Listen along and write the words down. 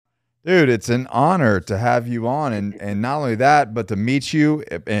Dude, it's an honor to have you on, and not only that, but to meet you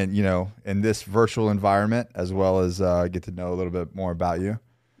and in this virtual environment, as well as get to know a little bit more about you.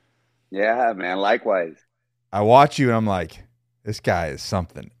 Yeah, man. Likewise. I watch you and I'm like, this guy is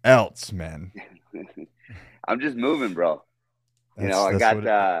something else, man. I'm just moving, bro. That's I that's got what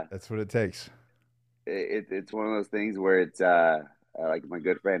that's what it takes. it's one of those things where it's like my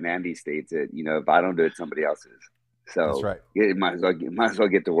good friend Andy states it, if I don't do it, somebody else is. That's So right. it might as well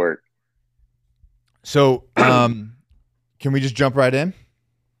get to work. So, can we just jump right in?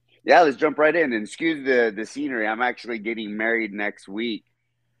 Yeah, let's jump right in and excuse the scenery. I'm actually getting married next week.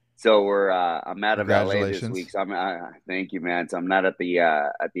 So I'm out of LA this week. Congratulations. So thank you, man. So I'm not at the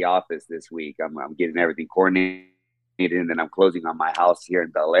office this week. I'm getting everything coordinated, and then I'm closing on my house here in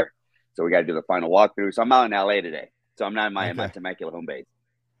Bel Air. So we got to do the final walkthrough. So I'm out in LA today. So I'm not in my Okay. Temecula home base.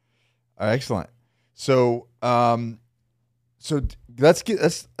 Excellent. So,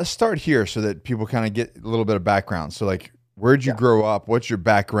 let's start here so that people kind of get a little bit of background. So, like, where'd you Yeah. grow up? What's your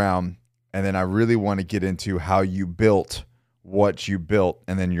background? And then I really want to get into how you built what you built,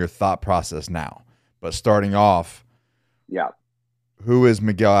 and then your thought process now. But starting off, Yeah. who is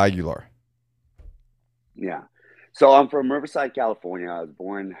Miguel Aguilar? Yeah. So I'm from Riverside, California. I was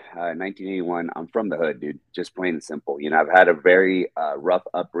born in 1981. I'm from the hood, dude. Just plain and simple. I've had a very rough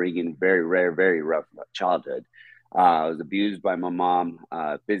upbringing, very rare, very rough childhood. I was abused by my mom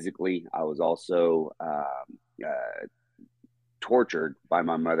physically. I was also tortured by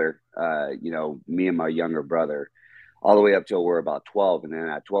my mother. Me and my younger brother all the way up till we're about 12. And then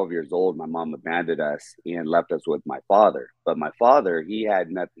at 12 years old, my mom abandoned us and left us with my father. But my father, he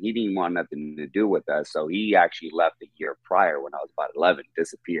had nothing, he didn't want nothing to do with us. So he actually left a year prior when I was about 11,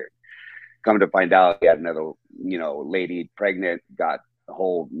 disappeared. Come to find out, he had another, lady pregnant, got a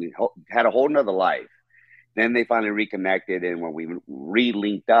whole, had a whole nother life. Then they finally reconnected, and when we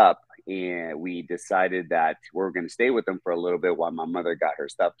re-linked up, and we decided that we are going to stay with them for a little bit while my mother got her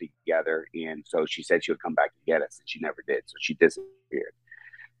stuff together. And so she said she would come back and get us, and she never did. So she disappeared.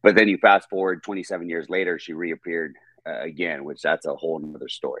 But then you fast forward 27 years later, she reappeared again, which that's a whole nother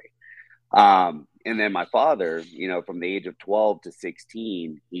story. And then my father, from the age of 12 to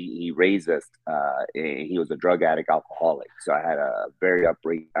 16, he raised us. And he was a drug addict, alcoholic. So I had a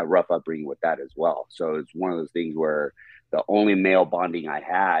rough upbringing with that as well. So it's one of those things where the only male bonding I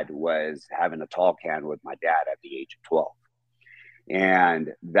had was having a tall can with my dad at the age of 12.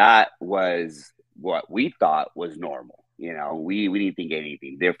 And that was what we thought was normal. We didn't think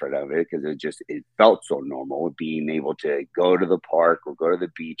anything different of it because it felt so normal being able to go to the park or go to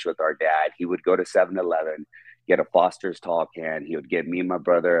the beach with our dad. He would go to 7-Eleven, get a Foster's tall can. He would get me and my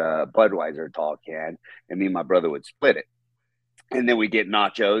brother a Budweiser tall can, and me and my brother would split it. And then we get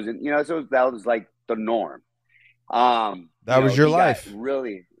nachos, and so that was like the norm. That was your He got life.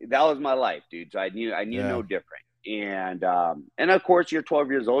 really, that was my life, dude. So I knew Yeah. no different. And of course you're 12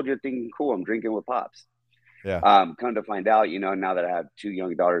 years old, you're thinking, cool, I'm drinking with pops. Yeah. Come to find out, now that I have two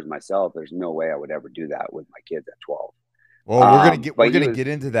young daughters myself, there's no way I would ever do that with my kids at 12. Well, we're But he gonna was, get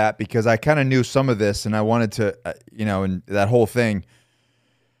into that because I kind of knew some of this, and I wanted to, and that whole thing.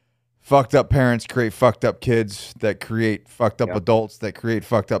 Fucked up parents create fucked up kids that create fucked up yep, adults that create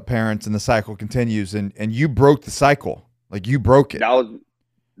fucked up parents, and the cycle continues. And you broke the cycle, like you broke it. that was,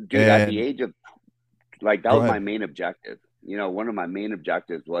 dude, at the And age of, like, that go was my ahead. main objective. One of my main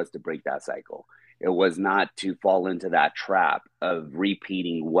objectives was to break that cycle. It was not to fall into that trap of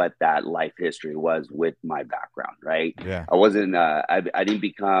repeating what that life history was with my background, right? Yeah. I wasn't, I didn't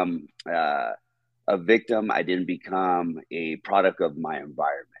become a victim. I didn't become a product of my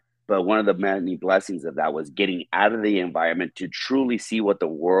environment. But one of the many blessings of that was getting out of the environment to truly see what the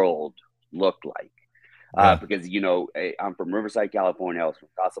world looked like. Yeah. Because I'm from Riverside, California. I was from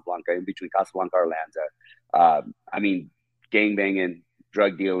Casablanca, in between Casablanca and Arlanza. I mean, gang banging,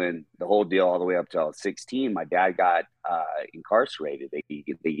 drug dealing, the whole deal, all the way up to I was 16. My dad got incarcerated. They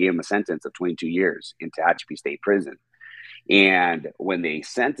gave him a sentence of 22 years in Tehachapi State Prison. And when they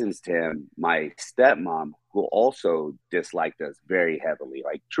sentenced him, my stepmom, who also disliked us very heavily,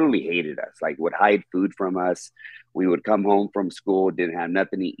 like truly hated us, like would hide food from us. We would come home from school, didn't have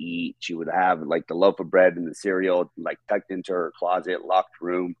nothing to eat. She would have like the loaf of bread and the cereal like tucked into her closet, locked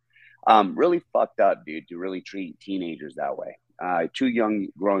room. Really fucked up, dude, to really treat teenagers that way. Two young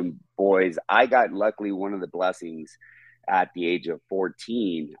growing boys. I got luckily one of the blessings at the age of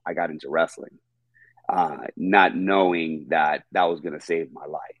 14, I got into wrestling, not knowing that that was going to save my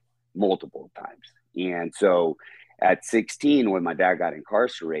life multiple times. And so at 16, when my dad got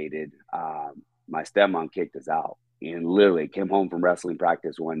incarcerated, my stepmom kicked us out and literally came home from wrestling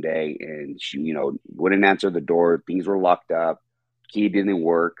practice one day and she, wouldn't answer the door. Things were locked up. key didn't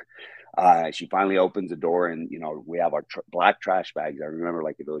work. She finally opens the door, and we have our black trash bags. I remember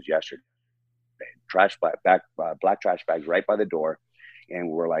like it was yesterday. Black trash bags right by the door, and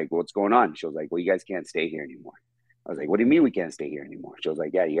we're like, "What's going on?" She was like, "Well, you guys can't stay here anymore." I was like, "What do you mean we can't stay here anymore?" She was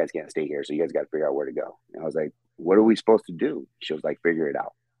like, "Yeah, you guys can't stay here, so you guys got to figure out where to go." And I was like, "What are we supposed to do?" She was like, "Figure it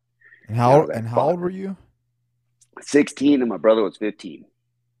out." And And I how was like, and how "Fuck." old were you? 16, and my brother was 15. And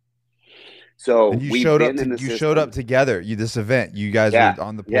So we've been in the you showed up system. together. This event. You guys were Yeah,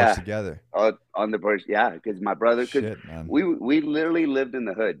 on the porch yeah. together. On the porch, yeah, because my brother, because Shit, man. we literally lived in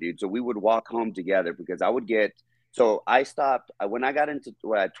the hood, dude. So we would walk home together because I would get. So I stopped when I got into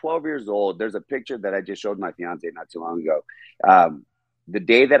at 12 years old. There's a picture that I just showed my fiance not too long ago. The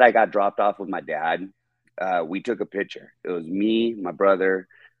day that I got dropped off with my dad, we took a picture. It was me, my brother,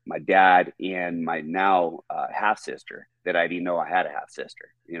 my dad, and my now half sister. That I didn't know I had a half sister.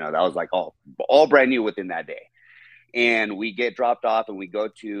 That was like all brand new within that day. And we get dropped off, and we go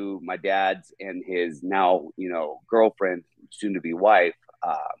to my dad's and his now girlfriend, soon to be wife,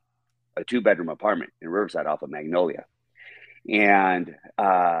 a 2-bedroom apartment in Riverside off of Magnolia. And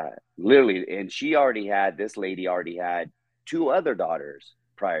literally, and this lady already had 2 other daughters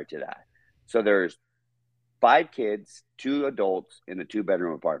prior to that. So there's 5 kids, 2 adults in a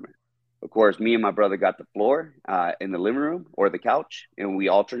 2-bedroom apartment. Of course, me and my brother got the floor in the living room or the couch, and we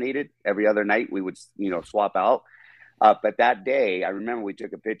alternated every other night. We would swap out. But that day, I remember we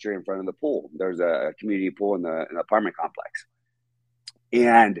took a picture in front of the pool. There's a community pool in the apartment complex.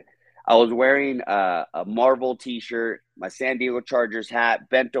 And I was wearing a Marvel t-shirt, my San Diego Chargers hat,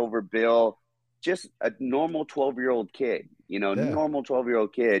 bent over bill, just a normal 12-year-old kid, Yeah. normal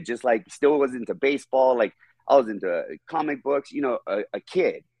 12-year-old kid, just like still was into baseball. Like I was into comic books, a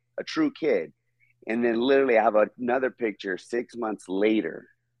kid, a true kid. And then literally I have another picture 6 months later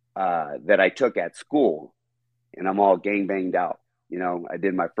that I took at school, and I'm all gang banged out. I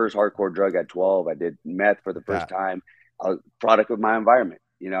did my first hardcore drug at 12. I did meth for the first That. time. I was a product of my environment,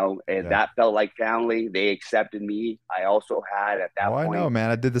 and Yeah. that felt like family. They accepted me. I also had at Oh, that I know, point,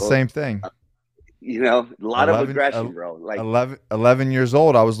 man. I did the well, same thing. a lot of 11, aggression, bro. Like, 11 years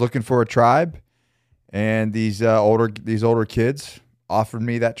old. I was looking for a tribe, and these older kids offered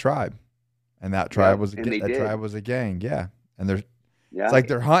me that tribe, and yep, and they that did. tribe was a gang. Yeah, and it's Yeah, like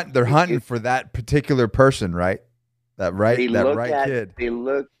they're hunting it for that particular person, right? they That look right at kid. they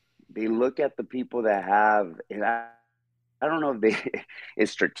look at the people that have, and I don't know if they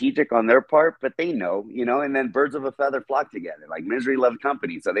it's strategic on their part, but they know, and then birds of a feather flock together. Like misery loves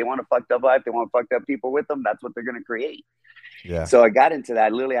company. So they want a fucked up life, they want fucked up people with them. That's what they're gonna create. Yeah, So I got into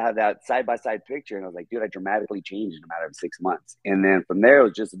that. Literally, I had that side by side picture, and I was like, dude, I dramatically changed in a matter of 6 months. And then from there, it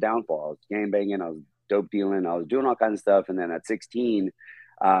was just a downfall. I was gang banging, I was dope dealing, I was doing all kinds of stuff. And then at 16,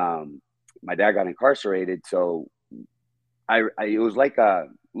 my dad got incarcerated. So it was like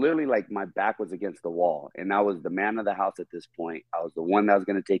literally like my back was against the wall, and I was the man of the house at this point. I was the one that was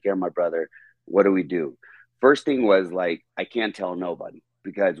going to take care of my brother. What do we do? First thing was like, I can't tell nobody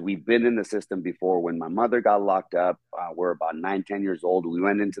because we've been in the system before. When my mother got locked up, we're about 9, 10 years old. We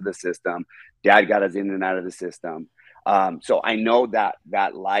went into the system. Dad got us in and out of the system. So I know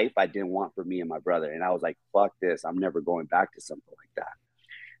that life I didn't want for me and my brother, and I was like, fuck this. I'm never going back to something like that.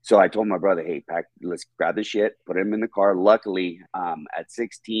 So I told my brother, hey, let's grab the shit, put him in the car. Luckily, at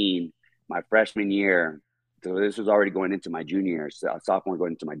 16, my freshman year, so this was already going into my junior year, so sophomore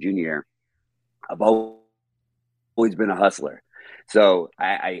going into my junior year, I've always been a hustler. So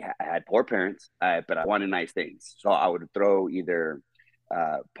I had poor parents, but I wanted nice things. So I would throw either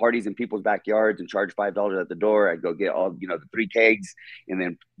parties in people's backyards and charge $5 at the door. I'd go get all, the 3 kegs and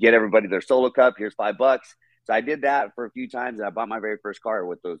then get everybody their solo cup. Here's $5. So I did that for a few times, and I bought my very first car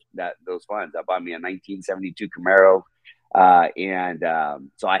with those funds. I bought me a 1972 Camaro,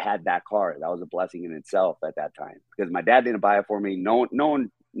 so I had that car. That was a blessing in itself at that time because my dad didn't buy it for me. No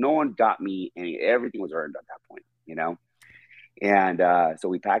one got me any. Everything was earned at that point. And so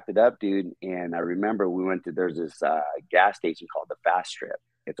we packed it up, dude. And I remember there's this gas station called the Fast Strip.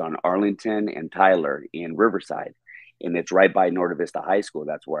 It's on Arlington and Tyler in Riverside, and it's right by Norte Vista High School.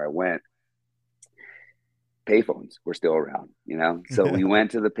 That's where I went. Payphones were still around. So we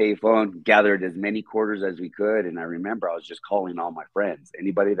went to the payphone, gathered as many quarters as we could. And I remember I was just calling all my friends,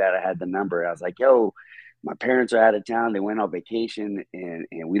 anybody that I had the number. I was like, yo, my parents are out of town. They went on vacation, and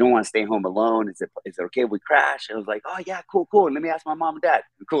we don't want to stay home alone. Is it okay if we crash? And I was like, oh yeah, cool. And let me ask my mom and dad.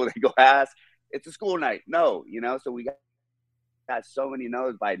 Cool. They go ask. It's a school night. No, so we got so many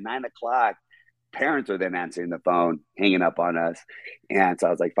no's by 9 o'clock. Parents are then answering the phone, hanging up on us. And so I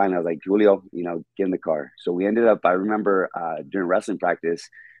was like, finally, I was like, Julio, get in the car. So we ended up, I remember during wrestling practice,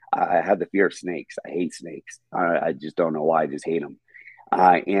 I have the fear of snakes. I hate snakes. I just don't know why. I just hate them.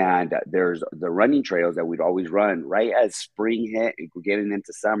 And there's the running trails that we'd always run right as spring hit and we're getting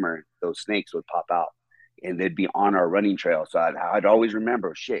into summer. Those snakes would pop out and they'd be on our running trail. So I'd always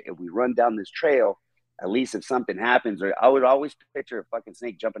remember, shit, if we run down this trail, at least if something happens, or I would always picture a fucking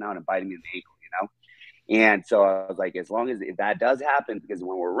snake jumping out and biting me in the ankle, you know? And so I was like, as long as if that does happen, because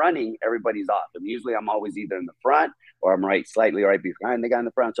when we're running, everybody's off. And usually I'm always either in the front or I'm slightly right behind the guy in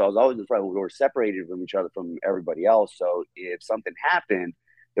the front. So I was always in front. We were separated from each other from everybody else. So if something happened,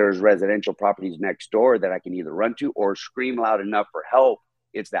 there's residential properties next door that I can either run to or scream loud enough for help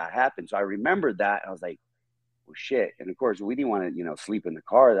if that happened. So I remembered that. I was like, well, shit. And of course, we didn't want to, sleep in the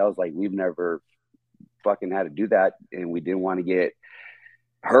car. That was like, we've never fucking had to do that. And we didn't want to get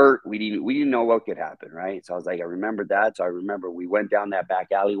hurt. We didn't know what could happen, right? So I was like, I remembered that. So I remember we went down that back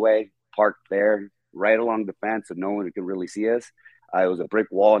alleyway, parked there, right along the fence, so no one could really see us. It was a brick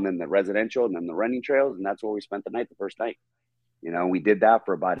wall, and then the residential, and then the running trails, and that's where we spent the night. The first night, we did that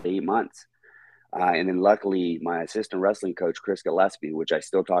for about 8 months, and then luckily, my assistant wrestling coach, Chris Gillespie, which I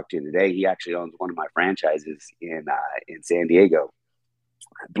still talk to today, he actually owns one of my franchises in San Diego.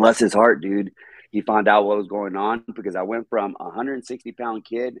 Bless his heart, dude. He found out what was going on because I went from a 160-pound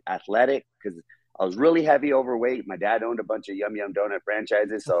kid, athletic, because I was really heavy overweight. My dad owned a bunch of Yum Yum donut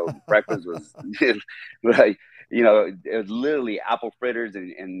franchises, so breakfast was like, it was literally apple fritters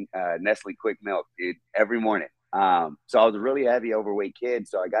and Nestle Quick Milk, dude, every morning. So I was a really heavy overweight kid,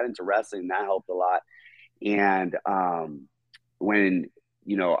 so I got into wrestling. That helped a lot. And when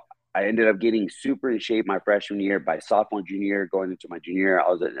I ended up getting super in shape my freshman year. By sophomore, junior year, going into my junior year, I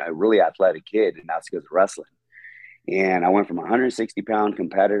was a really athletic kid, and that's because of wrestling. And I went from a 160-pound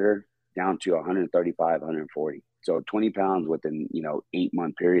competitor down to 135, 140. So 20 pounds within,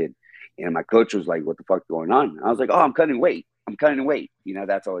 8-month period. And my coach was like, what the fuck going on? And I was like, oh, I'm cutting weight. I'm cutting weight.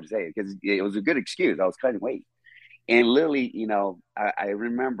 That's all I would say because it was a good excuse. I was cutting weight. And literally, I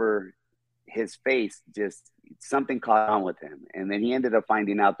remember his face, just something caught on with him. And then he ended up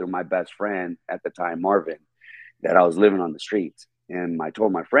finding out through my best friend at the time, Marvin, that I was living on the streets. And I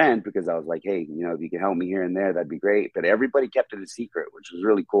told my friend because I was like, hey, if you can help me here and there, that'd be great. But everybody kept it a secret, which was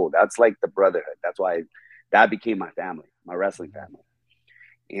really cool. That's like the brotherhood. That's why that became my family, my wrestling family.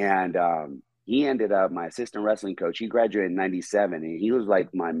 And he ended up, my assistant wrestling coach, he graduated in 97, and he was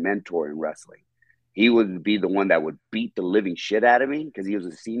like my mentor in wrestling. He would be the one that would beat the living shit out of me because he was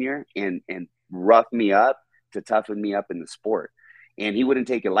a senior and rough me up to toughen me up in the sport. And he wouldn't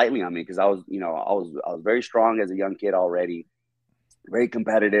take it lightly on me because I was very strong as a young kid already, very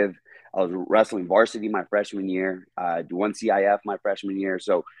competitive. I was wrestling varsity my freshman year, won CIF my freshman year.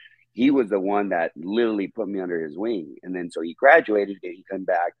 So he was the one that literally put me under his wing. And then so he graduated and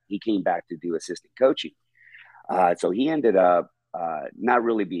he came back to do assistant coaching. So he ended up not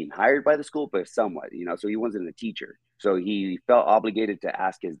really being hired by the school, but somewhat, so he wasn't a teacher. So he felt obligated to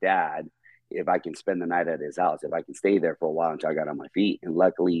ask his dad if I can spend the night at his house, if I can stay there for a while until I got on my feet. And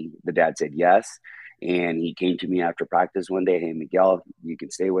luckily the dad said yes. And he came to me after practice one day, hey, Miguel, you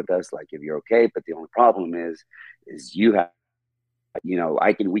can stay with us, like, if you're okay. But the only problem is you have,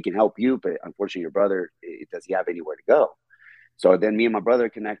 we can help you, but unfortunately your brother, does he have anywhere to go? So then me and my brother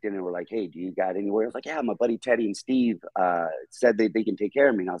connected and we're like, hey, do you got anywhere? I was like, yeah, my buddy Teddy and Steve said they can take care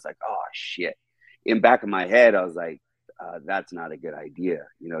of me. And I was like, oh, shit. In back of my head, I was like, that's not a good idea.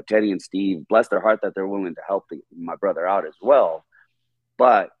 Teddy and Steve, bless their heart that they're willing to help my brother out as well.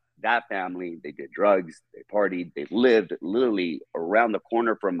 But that family, they did drugs, they partied, they lived literally around the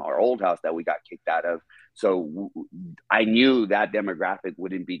corner from our old house that we got kicked out of. So I knew that demographic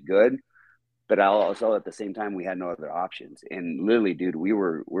wouldn't be good. But also at the same time, we had no other options. And literally, dude, we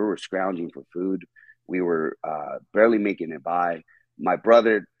were scrounging for food. We were barely making it by. My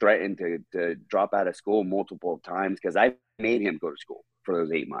brother threatened to drop out of school multiple times because I made him go to school for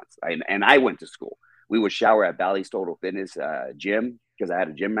those 8 months. And I went to school. We would shower at Bally's Total Fitness gym because I had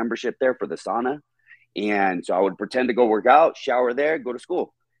a gym membership there for the sauna. And so I would pretend to go work out, shower there, go to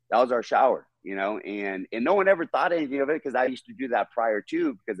school. That was our shower, and no one ever thought anything of it because I used to do that prior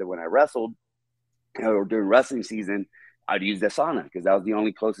to, because of when I wrestled, or during wrestling season, I'd use the sauna because that was the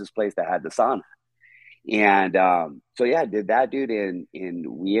only closest place that had the sauna. And so yeah, I did that, dude. And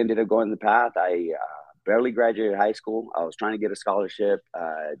we ended up going the path. I barely graduated high school. I was trying to get a scholarship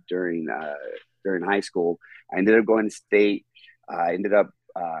during high school. I ended up going to state. I ended up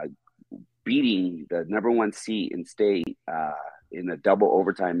beating the number one seed in state in a double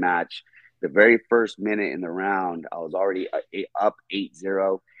overtime match. The very first minute in the round, I was already up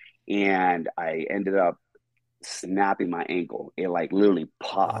 8-0. And I ended up snapping my ankle. It like literally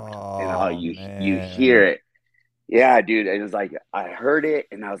popped, and Oh you hear man. it. Yeah, dude. It was like I heard it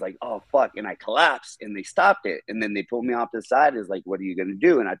and I was like, oh fuck. And I collapsed and they stopped it. And then they pulled me off the side. Is like, what are you gonna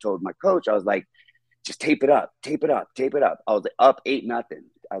do? And I told my coach, I was like, just tape it up, tape it up, tape it up. I was up 8-0.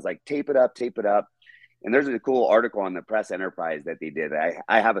 I was like, tape it up, tape it up. And there's a cool article on the Press Enterprise that they did.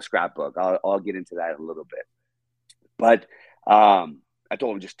 I have a scrapbook. I'll get into that in a little bit. But I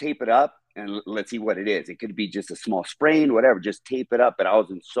told him just tape it up and let's see what it is. It could be just a small sprain, whatever. Just tape it up. But I was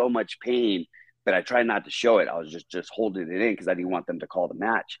in so much pain, but I tried not to show it. I was just holding it in because I didn't want them to call the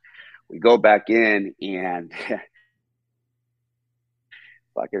match. We go back in and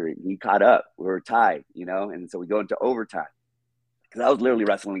fucker, he caught up. We were tied, you know, and so we go into overtime because I was literally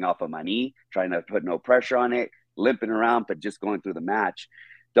wrestling off of my knee, trying to put no pressure on it, limping around, but just going through the match.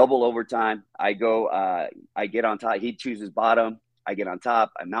 Double overtime. I get on top. He chooses bottom. I get on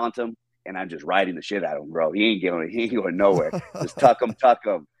top. I mount him, and I'm just riding the shit out of him, bro. He ain't going nowhere. Just tuck him, tuck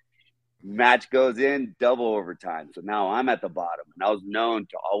him. Match goes in, double overtime. So now I'm at the bottom, and I was known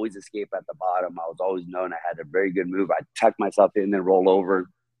to always escape at the bottom. I was always known I had a very good move. I tucked myself in, then roll over,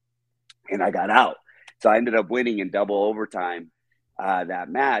 and I got out. So I ended up winning in double overtime that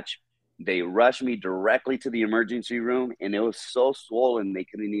match. They rushed me directly to the emergency room, and it was so swollen they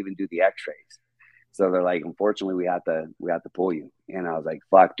couldn't even do the X-rays. So they're like, unfortunately, we have to pull you. And I was like,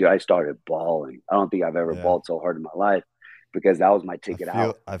 fuck, dude, I started bawling. I don't think I've ever Yeah. bawled so hard in my life because that was my ticket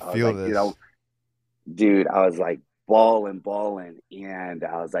out. I I was feel like, you know, this. dude, I was like bawling. And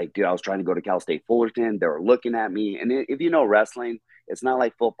I was like, dude, I was trying to go to Cal State Fullerton. They were looking at me. And if you know wrestling, it's not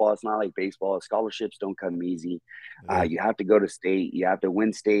like football. It's not like baseball. Scholarships don't come easy. Yeah. You have to go to state. You have to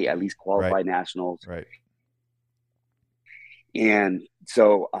win state, at least Right. qualify nationals. Right. And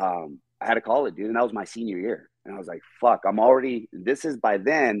so I had to call it, dude. And that was my senior year. And I was like, fuck, this is by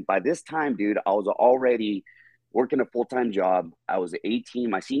this time, dude, I was already working a full time job. I was 18.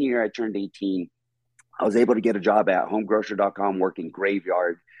 My senior year, I turned 18. I was able to get a job at homegrocer.com working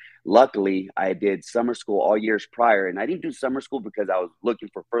graveyard. Luckily, I did summer school all years prior, and I didn't do summer school because I was looking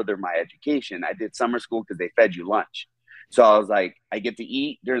for further my education. I did summer school because they fed you lunch. So I was like, I get to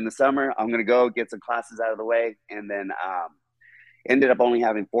eat during the summer. I'm gonna go get some classes out of the way, and then ended up only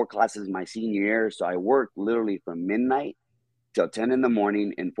having 4 classes my senior year. So I worked literally from midnight till 10 in the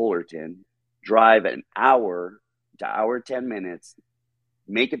morning in Fullerton, drive an hour to hour 10 minutes,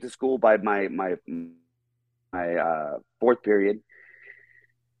 make it to school by my fourth period.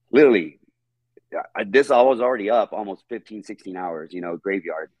 Literally, I was already up almost 15, 16 hours, you know,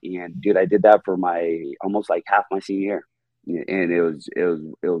 graveyard. And dude, I did that for my almost like half my senior year. And it was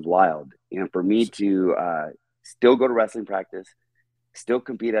wild. And for me S- to still go to wrestling practice, still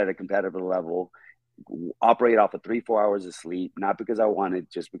compete at a competitive level, operate off of 3, 4 hours of sleep, not because I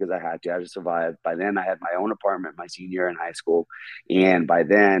wanted, just because I had to. I had to survive. By then, I had my own apartment my senior year in high school, and by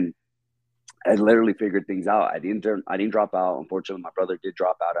then, I literally figured things out. I didn't drop out. Unfortunately, my brother did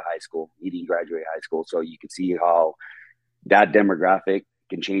drop out of high school. He didn't graduate high school, so you can see how that demographic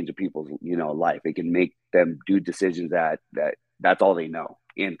can change a people's life. It can make them do decisions that's all they know.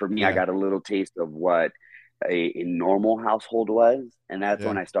 And for me, I yeah. got a little taste of what a normal household was, and that's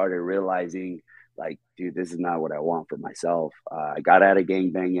when Yeah. I started realizing, like, dude, this is not what I want for myself. I got out of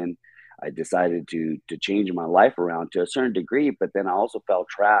gang banging. I decided to change my life around to a certain degree, but then I also fell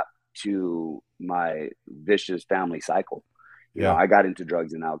trapped to my vicious family cycle. You know, Yeah. I got into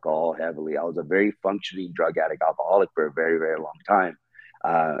drugs and alcohol heavily. I was a very functioning drug addict, alcoholic for a very, very long time.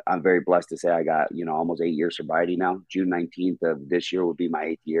 I'm very blessed to say I got, almost 8 years sobriety now. June 19th of this year will be my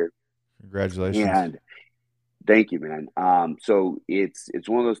 8th year. Congratulations. And thank you, man. So it's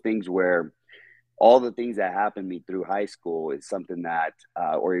one of those things where all the things that happened to me through high school is something that,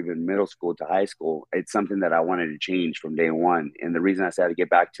 or even middle school to high school, it's something that I wanted to change from day one. And the reason I said to get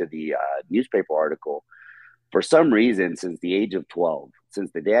back to the newspaper article, for some reason, since the age of 12,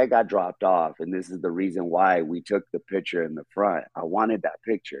 since the day I got dropped off, and this is the reason why we took the picture in the front, I wanted that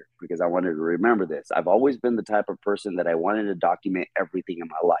picture because I wanted to remember this. I've always been the type of person that I wanted to document everything in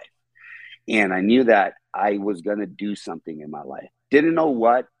my life. And I knew that I was going to do something in my life. Didn't know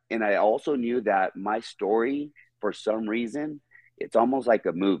what. And I also knew that my story, for some reason, it's almost like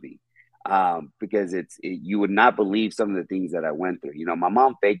a movie because you would not believe some of the things that I went through. You know, my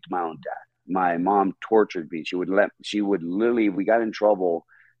mom faked my own death. My mom tortured me. She would literally, we got in trouble.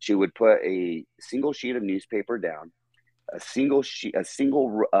 She would put a single sheet of newspaper down, a single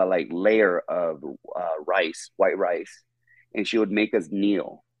like layer of white rice, and she would make us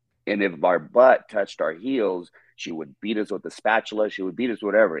kneel. And if our butt touched our heels, she would beat us with a spatula. She would beat us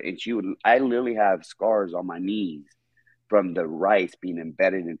whatever, and I literally have scars on my knees from the rice being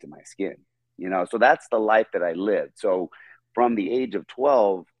embedded into my skin. So that's the life that I lived. So from the age of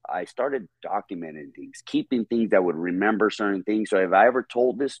 12, I started documenting things, keeping things that would remember certain things. So if I ever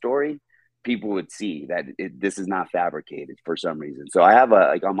told this story, people would see that this is not fabricated for some reason. So I have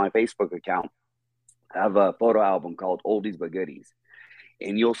like on my Facebook account, I have a photo album called Oldies But Goodies,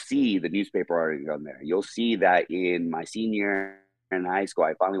 and you'll see the newspaper article on there. You'll see that in my senior in high school,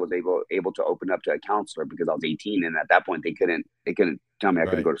 I finally was able to open up to a counselor because I was 18, and at that point they couldn't tell me I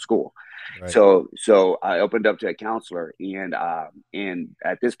couldn't Right. go to school. Right. So I opened up to a counselor, and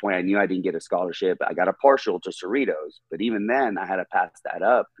at this point I knew I didn't get a scholarship. I got a partial to Cerritos, but even then I had to pass that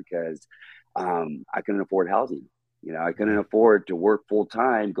up because I couldn't afford housing. You know, I couldn't Right. afford to work full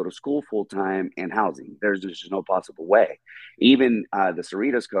time, go to school full time, and housing. There's just no possible way. Even the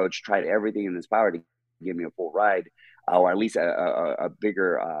Cerritos coach tried everything in his power to give me a full ride, or at least a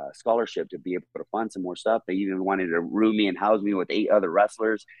bigger scholarship to be able to fund some more stuff. They even wanted to room me and house me with 8 other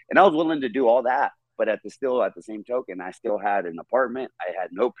wrestlers, and I was willing to do all that. But at the same token, I still had an apartment. I had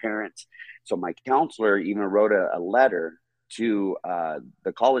no parents, so my counselor even wrote a letter to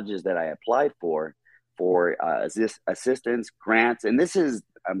the colleges that I applied for assistance grants, and this is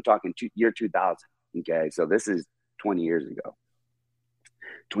I'm talking year 2000. Okay, so this is 20 years ago,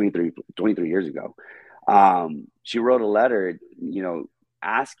 23 years ago. She wrote a letter,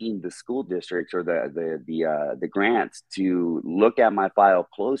 asking the school districts or the grants to look at my file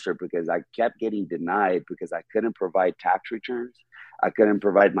closer because I kept getting denied because I couldn't provide tax returns. I couldn't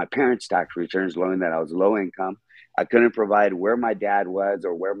provide my parents' tax returns, knowing that I was low income. I couldn't provide where my dad was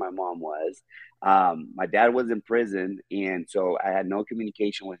or where my mom was. My dad was in prison, and so I had no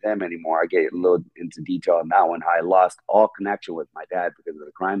communication with him anymore. I get a little into detail on that one. How I lost all connection with my dad because of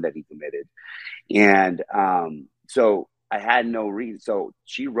the crime that he committed, and so I had no reason. So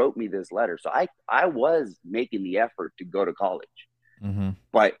she wrote me this letter. So I was making the effort to go to college, Mm-hmm.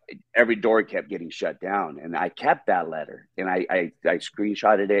 but every door kept getting shut down. And I kept that letter, and I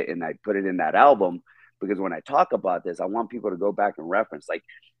screenshotted it and I put it in that album because when I talk about this, I want people to go back and reference like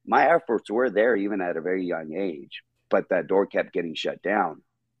my efforts were there even at a very young age, but that door kept getting shut down.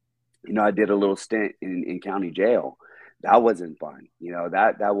 I did a little stint in county jail. That wasn't fun.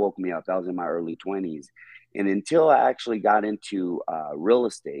 That woke me up. That was in my early 20s. And until I actually got into real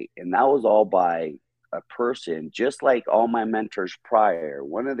estate, and that was all by a person, just like all my mentors prior.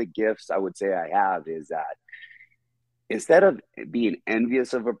 One of the gifts I would say I have is that instead of being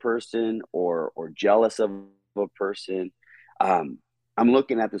envious of a person or jealous of a person, um, I'm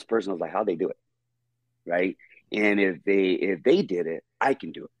looking at this person. I was like, how they do it, right? And if they did it, I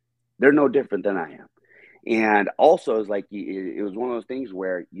can do it. They're no different than I am. And also, it's like it was one of those things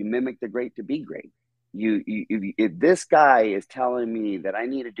where you mimic the great to be great. If this guy is telling me that I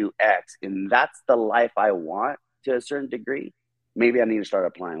need to do X, and that's the life I want to a certain degree, maybe I need to start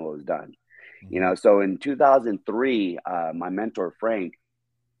applying what was done. Mm-hmm. So in 2003, my mentor Frank,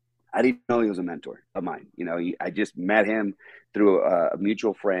 I didn't know he was a mentor of mine. I just met him through a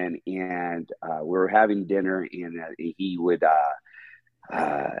mutual friend, and we were having dinner, and he would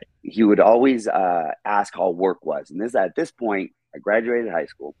always ask how work was. And at this point, I graduated high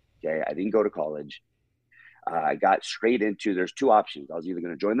school. Okay, I didn't go to college. I got straight into. There's two options. I was either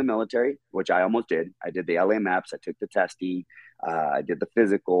going to join the military, which I almost did. I did the LA maps. I took the testing. I did the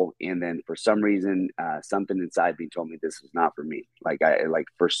physical, and then for some reason, something inside me told me this was not for me. Like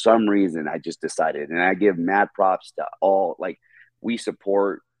for some reason, I just decided, and I give mad props to all. Like we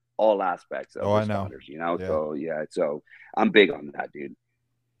support all aspects of Oh, I know. responders. Yeah. So yeah, so I'm big on that, dude.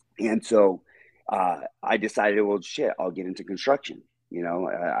 And so I decided, well, shit, I'll get into construction.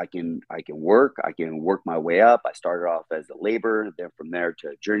 I can work my way up. I started off as a laborer, then from there to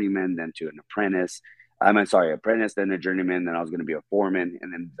a journeyman, then to an apprentice. I'm sorry, apprentice, then a journeyman. Then I was going to be a foreman,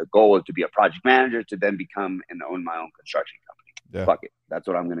 and then the goal was to be a project manager to then become and own my own construction company. Yeah. Fuck it, that's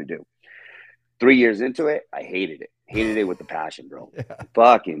what I'm going to do. 3 years into it, I hated it. Hated it with a passion, bro. Yeah.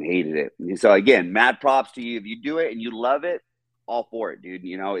 Fucking hated it. And so again, mad props to you if you do it and you love it. All for it, dude.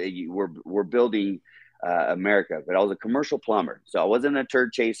 We're building America, but I was a commercial plumber, so I wasn't a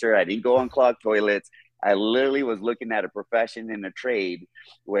turd chaser. I didn't go unclog toilets. I literally was looking at a profession and a trade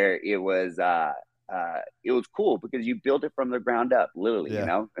where it was cool because you build it from the ground up, literally,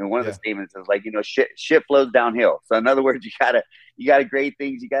 Yeah. And one of the Yeah. statements is like, shit flows downhill. So in other words, you gotta grade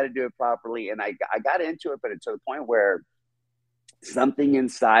things, you gotta do it properly. And I got into it, but it's to the point where something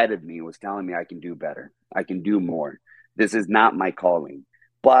inside of me was telling me I can do better. I can do more. This is not my calling.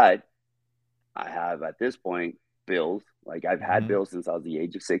 But I have at this point bills. Like I've had Mm-hmm. bills since I was the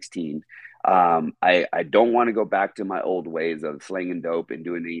age of 16. I don't want to go back to my old ways of slinging dope and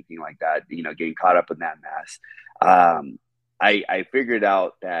doing anything like that, getting caught up in that mess. I figured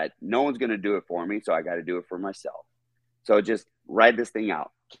out that no one's going to do it for me. So I got to do it for myself. So just ride this thing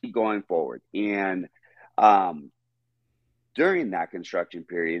out. keep going forward. And um, during that construction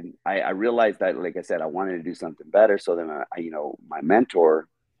period, I realized that, like I said, I wanted to do something better. So then, my mentor,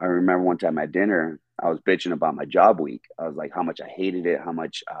 I remember one time at dinner, I was bitching about my job week. I was like, how much I hated it, how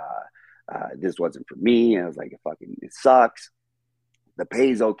much this wasn't for me. And I was like, it sucks. The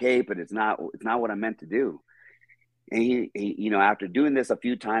pay's okay, but it's not what I meant to do. And after doing this a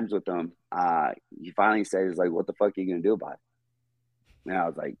few times with him, he finally says, like, what the fuck are you gonna do about it? And I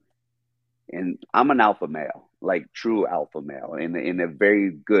was like, and I'm an alpha male, like true alpha male, in a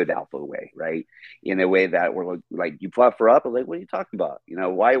very good alpha way, right? In a way that we're like, you puffer up. I was like, what are you talking about?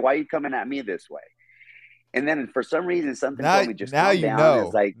 Why are you coming at me this way? And then for some reason, something Now, told me just now calm you down.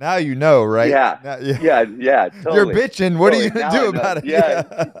 It's know. like, Now you know, right? yeah, Now, yeah. yeah, You're totally, bitching. What are you totally. gonna Now I do know. about it? Yeah,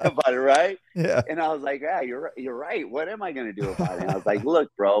 Yeah. about it, right? Yeah. And I was like, yeah, you're right. What am I gonna do about it? And I was like, look,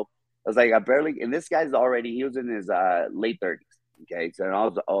 bro. I was like, I barely. And this guy's already. He was in his late 30s. Okay, so I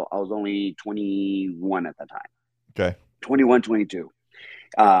was only 21 at the time. Okay. 21, 22.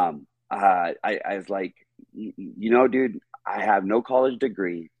 I was like, dude, I have no college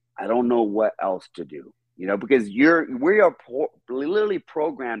degree. I don't know what else to do, because we are literally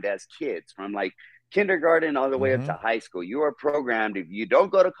programmed as kids from like kindergarten all the way up Mm-hmm. to high school. You are programmed. If you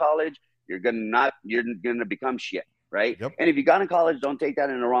don't go to college, you're gonna become shit. Right. Yep. And if you got in college, don't take that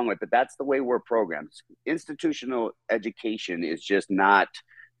in the wrong way, but that's the way we're programmed. Institutional education is just not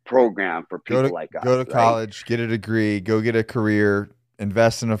programmed for Go people to like go us. to Right. college, get a degree, go get a career,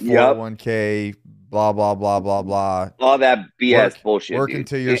 invest in a Yep. 401k, blah blah blah blah blah. All that BS Work bullshit, work dude.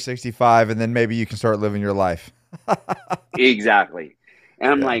 until you're 65, and then maybe you can start living your life. Exactly. And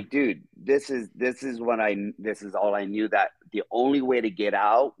I'm Yeah. like, dude, this is all I knew, that the only way to get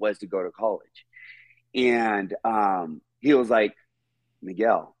out was to go to college. And he was like,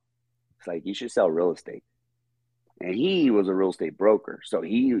 Miguel, it's like, you should sell real estate. And he was a real estate broker. So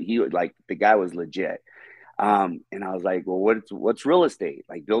he like, the guy was legit. And I was like, well, what's real estate?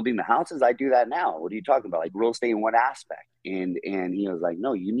 Like building the houses? I do that now. What are you talking about? Like real estate in what aspect? And he was like,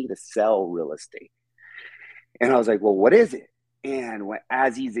 no, you need to sell real estate. And I was like, well, what is it? And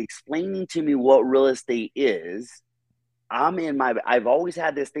as he's explaining to me what real estate is, I've always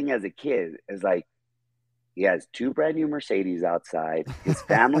had this thing as a kid. It's like, he has two brand new Mercedes outside. His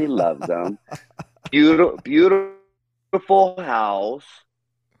family loves them. Beautiful, beautiful house.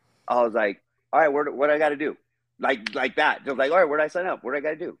 I was like, all right, what do I got to do? Like that. Just like, all right, where do I sign up? What do I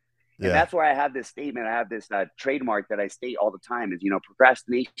got to do? And Yeah. that's where I have this statement. I have this trademark that I state all the time is,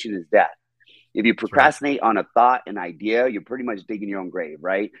 procrastination is death. If you That's right. procrastinate on a thought, an idea, you're pretty much digging your own grave,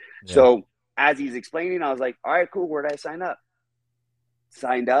 right? Yeah. So as he's explaining, I was like, all right, cool. Where did I sign up?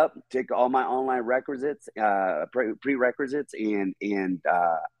 Signed up, took all my online requisites, prerequisites, and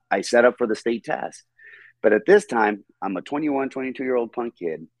I set up for the state test. But at this time, I'm a 21, 22-year-old punk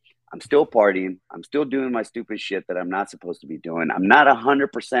kid. I'm still partying. I'm still doing my stupid shit that I'm not supposed to be doing. I'm not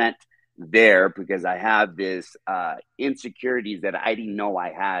 100% there because I have this insecurities that I didn't know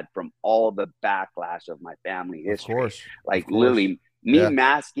I had from all the backlash of my family Of history. course. Of Like course. literally, me Yeah.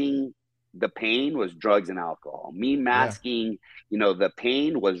 masking the pain was drugs and alcohol. Me Yeah. masking, the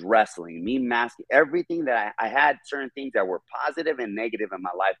pain was wrestling. Me masking everything that I had certain things that were positive and negative in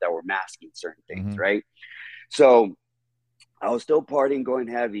my life that were masking certain things, Mm-hmm. right? So I was still partying, going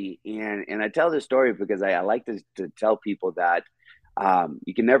heavy, and I tell this story because I like to tell people that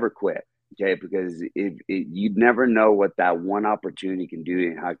you can never quit, okay? Because you'd never know what that one opportunity can do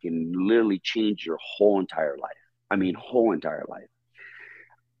and how it can literally change your whole entire life. I mean, whole entire life.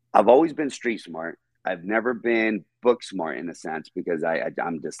 I've always been street smart. I've never been book smart in a sense because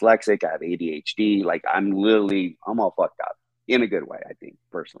I'm dyslexic. I have ADHD. Like I'm all fucked up in a good way, I think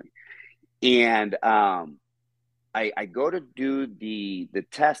personally. And I go to do the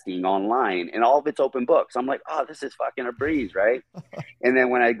testing online and all of it's open books. I'm like, oh, this is fucking a breeze, right? And then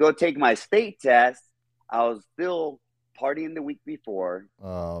when I go take my state test, I was still partying the week before.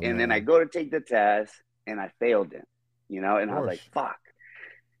 Oh And then I man. go to take the test and I failed it, Of and I was like, course. fuck.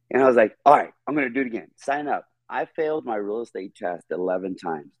 And I was like, all right, I'm going to do it again. Sign up. I failed my real estate test 11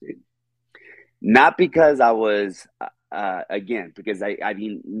 times, dude. Not because I was, again, because I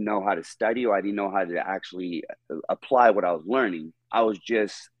didn't know how to study or I didn't know how to actually apply what I was learning. I was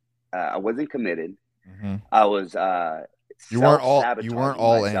just, I wasn't committed. Mm-hmm. I was self You weren't sabotaging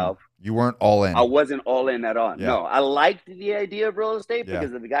all in. myself. You weren't all I in. wasn't all in at all. Yeah. No, I liked the idea of real estate Yeah.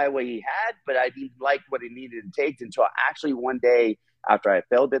 because of the guy what he had, but I didn't like what it needed to take until actually one day after I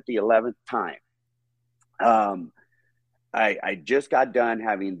failed it the 11th time. Um, I just got done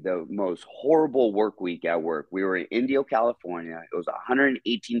having the most horrible work week at work. We were in Indio, California. It was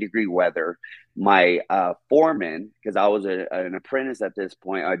 118-degree weather. My foreman, because I was an apprentice at this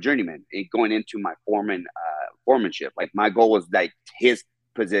point, a journeyman, going into my foremanship. Like my goal was like his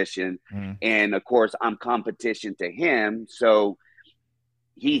position, Mm. and of course I'm competition to him. So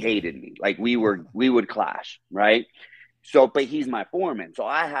he hated me. Like we would clash, right? So, but he's my foreman, so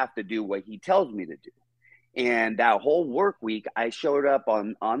I have to do what he tells me to do. And that whole work week, I showed up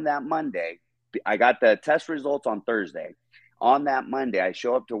on that Monday. I got the test results on Thursday. On that Monday, I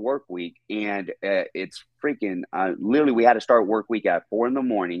show up to work week, and it's freaking literally. We had to start work week at 4 in the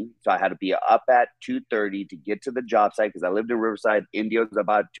morning, so I had to be up at 2:30 to get to the job site because I lived in Riverside. Indio's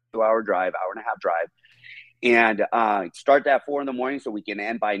about a 2-hour drive, hour and a half drive, and start at 4 in the morning so we can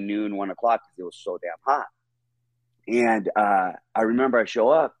end by noon, 1 o'clock because it was so damn hot. And I remember I show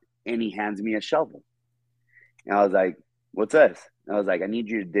up, and he hands me a shovel. And I was like, what's this? And I was like, I need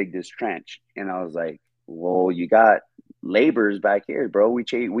you to dig this trench. And I was like, well, you got laborers back here, bro. We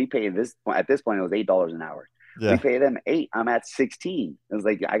pay this at this point, it was $8 an hour. We Yeah. pay them 8. I'm at 16. I was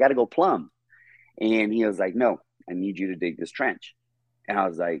like, I got to go plumb. And he was like, no, I need you to dig this trench. And I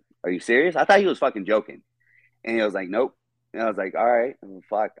was like, are you serious? I thought he was fucking joking. And he was like, nope. And I was like, all right, well,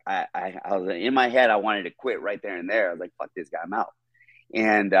 fuck. I was in my head, I wanted to quit right there and there. I was like, fuck this guy, I'm out.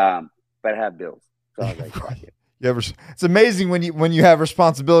 And but I have bills. So I was like, fuck it. It's amazing when you have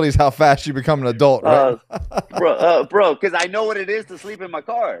responsibilities how fast you become an adult, right? Bro, because I know what it is to sleep in my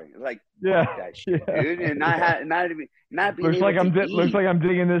car. Like, Yeah, fuck that shit, dude, and not being looks able like to looks eat, like I'm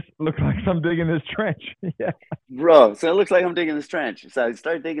digging this. Looks like I'm digging this trench. Yeah. bro. So it looks like I'm digging this trench. So I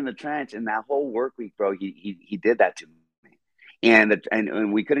started digging the trench, and that whole work week, bro, he did that to me.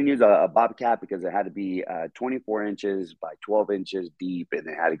 And we couldn't use a bobcat because it had to be 24 inches by 12 inches deep, and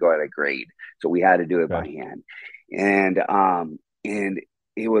it had to go at a grade. So we had to do it by Okay. hand, and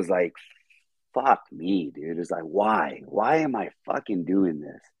it was like, fuck me, dude. It's like, why am I fucking doing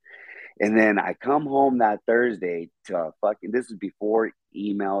this? And then I come home that Thursday to fucking, this is before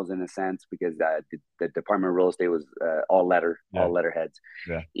emails in a sense, because the Department of Real Estate was Yeah. all letterheads.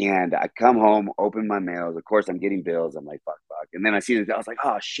 Yeah. And I come home, open my mails. Of course, I'm getting bills. I'm like, fuck. And then I see this, I was like,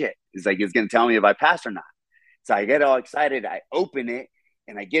 oh shit. It's like, it's going to tell me if I pass or not. So I get all excited. I open it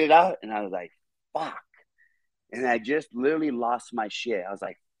and I get it out, and I was like, fuck. And I just literally lost my shit. I was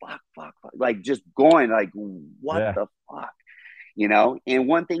like, fuck. Like just going like, what Yeah. the fuck? You know. And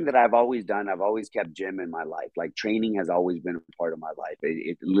one thing that I've always done, I've always kept gym in my life. Like training has always been a part of my life.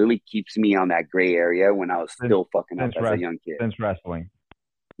 It literally keeps me on that gray area when I was Since still fucking up since as a young kid. wrestling.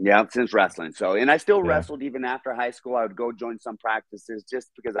 Yeah, since wrestling. So, and I still Yeah. wrestled even after high school. I would go join some practices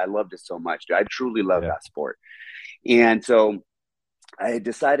just because I loved it so much. Dude. I truly love Yeah. that sport. And so I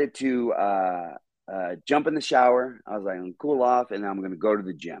decided to jump in the shower. I was like, I'm cool off, and I'm going to go to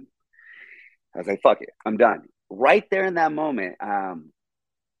the gym. I was like, fuck it, I'm done. Right there in that moment,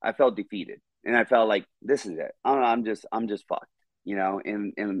 I felt defeated, and I felt like this is it. I don't know, I'm just fucked, you know.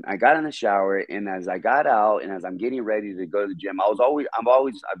 And I got in the shower, and as I got out, and as I'm getting ready to go to the gym,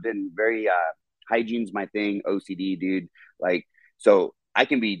 I've been very hygiene's my thing, OCD, dude. Like, so I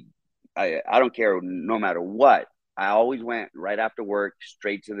can be, I don't care no matter what. I always went right after work,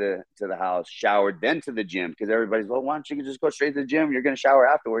 straight to the house, showered, then to the gym, because everybody's, well, why don't you just go straight to the gym? You're gonna shower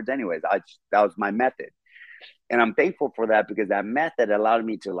afterwards anyways. That was my method. And I'm thankful for that, because that method allowed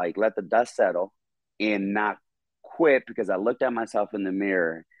me to like let the dust settle and not quit, because I looked at myself in the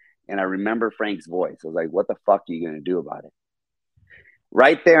mirror and I remember Frank's voice. I was like, what the fuck are you going to do about it?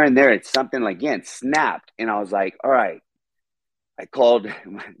 Right there and there, it's something like, again, snapped. And I was like, all right. I called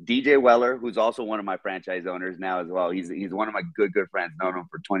DJ Weller, who's also one of my franchise owners now as well. He's one of my good friends, known him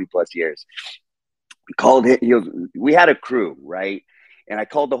for 20 plus years. Called it. We had a crew, right? And I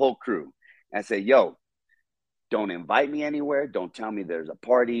called the whole crew. And I said, yo, don't invite me anywhere. Don't tell me there's a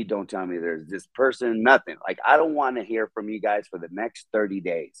party. Don't tell me there's this person, nothing. Like, I don't want to hear from you guys for the next 30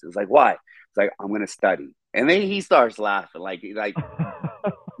 days. It's like, why? It's like, I'm going to study. And then he starts laughing, like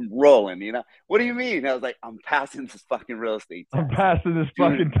rolling, you know? What do you mean? I was like, I'm passing this fucking real estate test. I'm passing this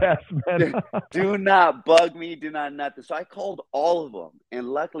fucking test, man. Do not bug me. Do not nothing. So I called all of them. And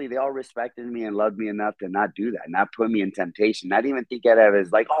luckily, they all respected me and loved me enough to not do that, not put me in temptation, not even think of it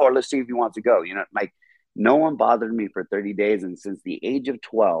as like, oh, let's see if he wants to go. You know, like, no one bothered me for 30 days. And since the age of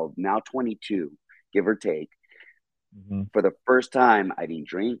 12, now 22, give or take, for the first time, I didn't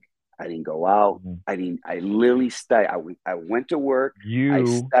drink. I didn't go out. I literally studied. I went to work. I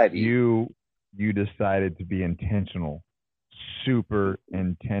studied. You decided to be intentional, super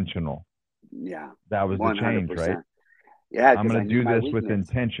intentional. Yeah. That was 100%. The change, right? Yeah. I'm going to do this with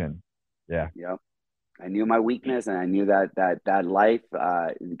intention. Yeah. Yep. I knew my weakness, and I knew that life,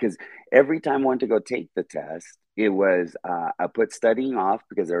 because every time I went to go take the test, it was I put studying off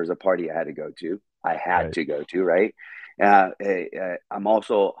because there was a party I had to go to. I had to go to, right? I'm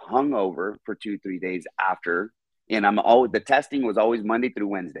also hungover for 2-3 days after, and I'm always, the testing was always Monday through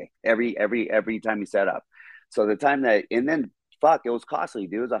Wednesday, every time you set up. So the time that, and then fuck, it was costly,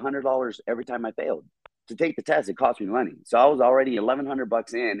 dude. It was $100 every time I failed to take the test. It cost me money, so I was already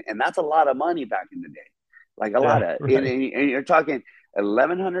 $1,100 in, and that's a lot of money back in the day, like a lot of. Right. And you're talking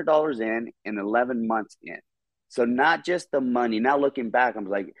 $1,100 in and 11 months in. So not just the money. Now looking back, I'm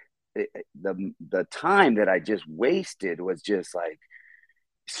like, the time that I just wasted was just like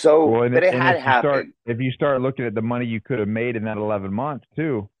so. Well, But it had happened. if you start looking at the money you could have made in that 11 months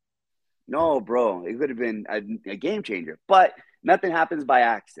too. No, bro, it could have been a game changer. But nothing happens by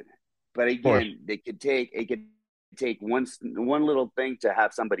accident. But again, it could take one little thing to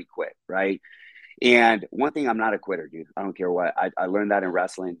have somebody quit, right? And one thing, I'm not a quitter, dude. I don't care what. I learned that in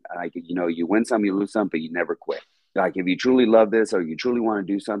wrestling. Like, you win some, you lose some, but you never quit. Like, if you truly love this or you truly want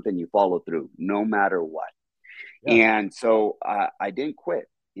to do something, you follow through no matter what. Yeah. And so I didn't quit,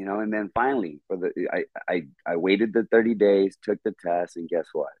 and then finally I waited the 30 days, took the test, and guess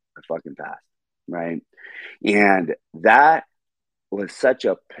what? I fucking passed. Right. And that was such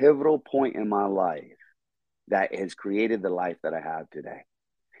a pivotal point in my life that has created the life that I have today.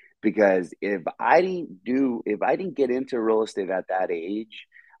 Because if I didn't get into real estate at that age,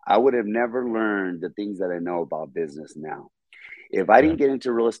 I would have never learned the things that I know about business now. If I didn't get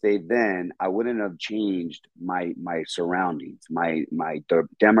into real estate then, I wouldn't have changed my surroundings, my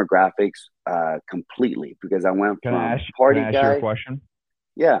demographics completely, because I went from party guy. Can I ask you a question?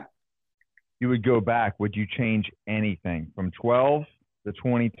 Yeah. You would go back. Would you change anything from 12 to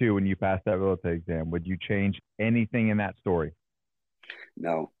 22 when you passed that real estate exam? Would you change anything in that story?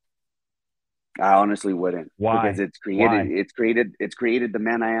 No. I honestly wouldn't. Why? Because it's created the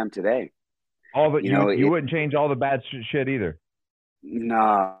man I am today. All but you wouldn't change all the bad shit either.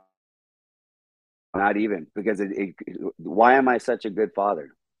 No, not even, because why am I such a good father?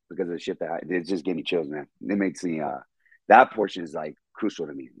 Because of the shit that it just gave me chills, man. It makes me that portion is like crucial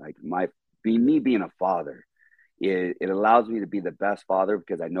to me. Like me being a father, it allows me to be the best father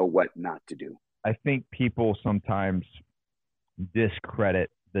because I know what not to do. I think people sometimes discredit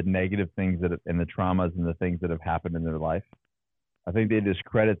the negative things and the traumas and the things that have happened in their life. I think they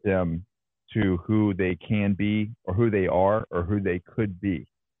discredit them to who they can be or who they are or who they could be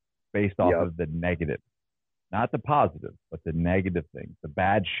based off of the negative, not the positive, but the negative things, the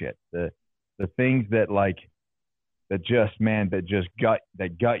bad shit, the things that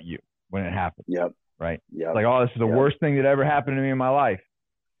gut you when it happens. Right. Yep. Like, oh, this is the worst thing that ever happened to me in my life.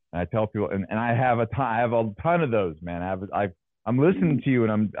 And I tell people, and I have a ton of those, man. I'm listening to you,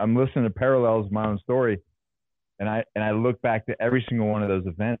 and I'm listening to parallels of my own story, and I look back to every single one of those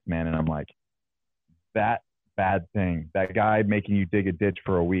events, man, and I'm like, that bad thing, that guy making you dig a ditch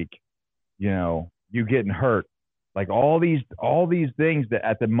for a week, you getting hurt, like all these things that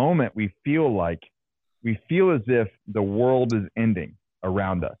at the moment we feel as if the world is ending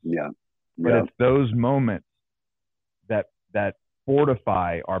around us. But it's those moments that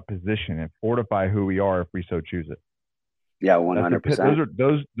fortify our position and fortify who we are if we so choose it. 100%.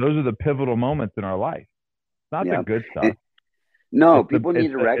 Those are the pivotal moments in our life. It's not the good stuff. People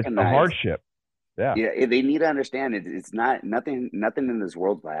need to recognize it's the hardship. Yeah, they need to understand it. It's nothing in this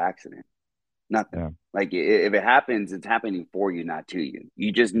world by accident. Nothing. Yeah. Like, if it happens, it's happening for you, not to you.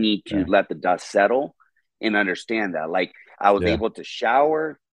 You just need to let the dust settle and understand that. Like, I was able to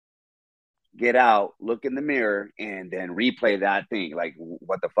shower, get out, look in the mirror, and then replay that thing. Like,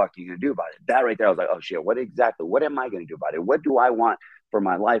 what the fuck are you gonna do about it? That right there, I was like, oh shit, what am I gonna do about it? What do I want for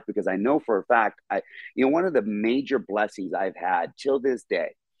my life? Because I know for a fact, one of the major blessings I've had till this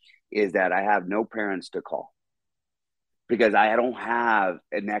day is that I have no parents to call, because I don't have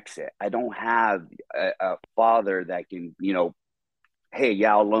an exit. I don't have a father that can, hey,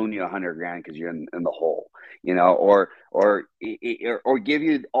 yeah, I'll loan you $100,000 because you're in the hole, or give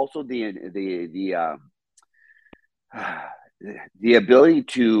you also the ability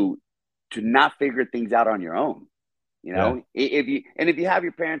to not figure things out on your own. If you have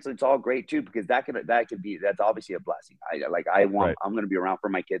your parents, it's all great too, because that's obviously a blessing. I'm going to be around for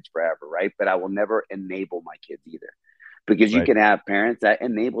my kids forever, right? But I will never enable my kids either. Because you can have parents that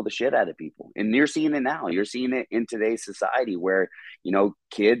enable the shit out of people. And you're seeing it now. You're seeing it in today's society where,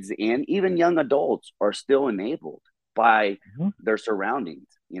 kids and even young adults are still enabled by their surroundings,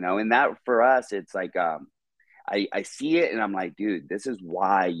 and that for us, it's like, I see it and I'm like, dude, this is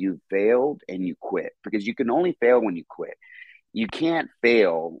why you failed and you quit, because you can only fail when you quit. You can't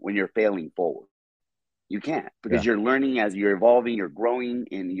fail when you're failing forward. You can't, because Yeah. you're learning as you're evolving, you're growing,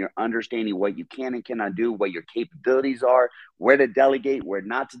 and you're understanding what you can and cannot do, what your capabilities are, where to delegate, where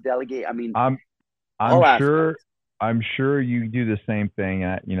not to delegate. I mean, I'm all sure aspects. you do the same thing.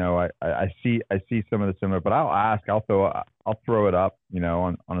 You know, I see some of the similar, but I'll throw it up, you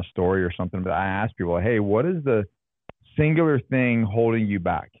know, on a story or something. But I ask people, hey, what is the singular thing holding you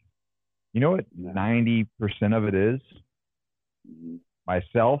back? You know what? 90% of it is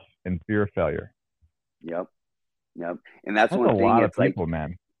myself and fear of failure. Yep. And that's one a thing. lot of It's like people,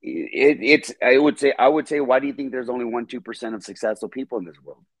 man. it's I would say, why do you think there's only 1-2% of successful people in this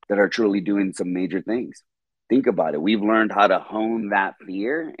world that are truly doing some major things? Think about it. We've learned how to hone that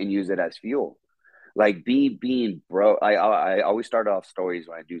fear and use it as fuel. Like being broke. I always start off stories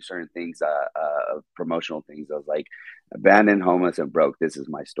when I do certain things, promotional things. I was like, abandoned, homeless, and broke. This is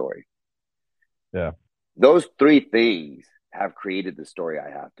my story. Yeah. Those three things have created the story I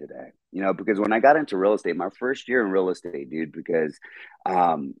have today. You know, because when I got into real estate, my first year in real estate, dude, because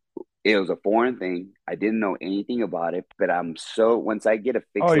it was a foreign thing. I didn't know anything about it, but once I get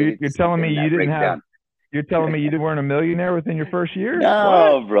fixated. You're telling me you didn't have. You're telling me you weren't a millionaire within your first year?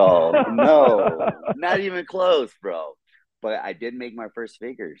 No, what? bro. No, not even close, bro. But I did make my first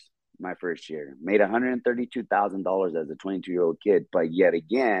figures my first year. Made $132,000 as a 22-year-old kid. But yet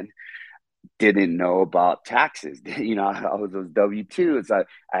again, didn't know about taxes. You know, I was those W-2s. I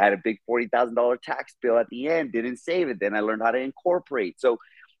had a big $40,000 tax bill at the end, didn't save it. Then I learned how to incorporate. So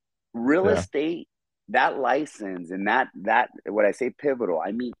real estate, that license and that what I say pivotal,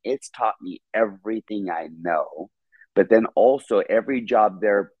 I mean, it's taught me everything I know, but then also every job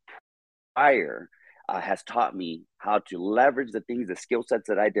there prior has taught me how to leverage the skill sets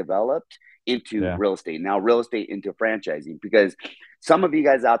that I developed into real estate. Now, real estate into franchising, because some of you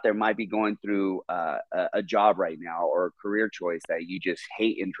guys out there might be going through a job right now or a career choice that you just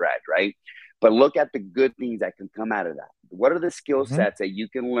hate and dread, right? But look at the good things that can come out of that. What are the skill sets that you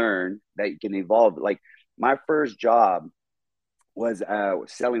can learn that you can evolve? Like my first job was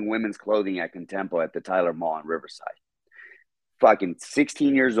selling women's clothing at Contempo at the Tyler Mall in Riverside. Fucking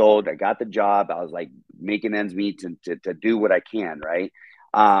 16 years old. I got the job. I was like making ends meet to do what I can. Right.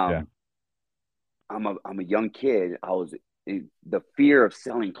 I'm a young kid. The fear of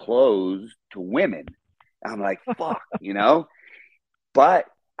selling clothes to women. I'm like, fuck, you know, but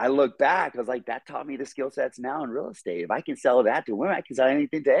I look back, I was like, that taught me the skill sets now in real estate. If I can sell that to women, I can sell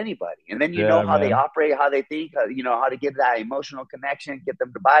anything to anybody. And then you know how they operate, how they think, you know, how to get that emotional connection, get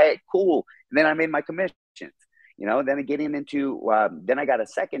them to buy it. Cool. And then I made my commissions. You know, then getting into, then I got a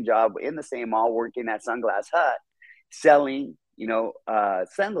second job in the same mall working at Sunglass Hut, selling, you know,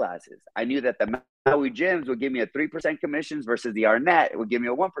 sunglasses. I knew that the Maui gyms would give me a 3% commissions versus the Arnett, it would give me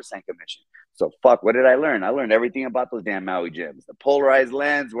a 1% commission. So fuck, what did I learn? I learned everything about those damn Maui gyms, the polarized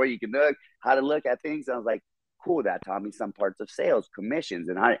lens, where you can look, how to look at things. I was like, cool, that taught me some parts of sales, commissions,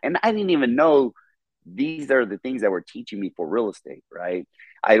 and I didn't even know these are the things that were teaching me for real estate, right?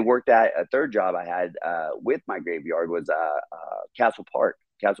 I worked at a third job I had with my graveyard was Castle Park.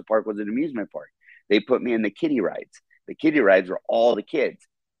 Castle Park was an amusement park. They put me in the kiddie rides. The kiddie rides were all the kids.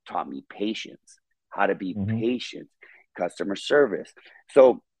 Taught me patience, how to be patient, customer service.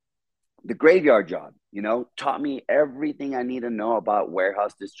 So the graveyard job, you know, taught me everything I need to know about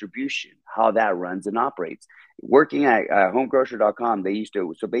warehouse distribution, how that runs and operates. Working at homegrocer.com, they used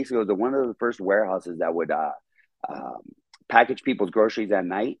to, so basically it was one of the first warehouses that would package people's groceries at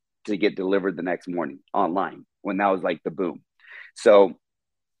night to get delivered the next morning online, when that was like the boom. So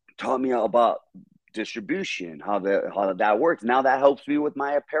taught me all about distribution, how that works. Now that helps me with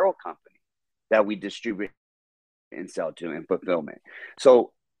my apparel company that we distribute and sell to and fulfillment.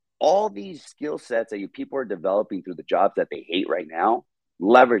 So all these skill sets that people are developing through the jobs that they hate right now,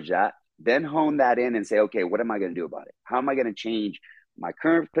 leverage that, then hone that in and say, okay, what am I going to do about it? How am I going to change my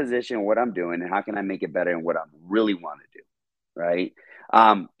current position, what I'm doing, and how can I make it better and what I really want to do, right?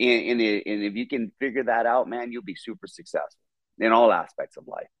 And if you can figure that out, man, you'll be super successful in all aspects of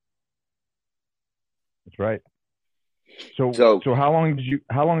life. That's right. So how long did you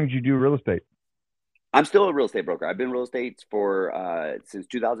do real estate? I'm still a real estate broker. I've been in real estate for since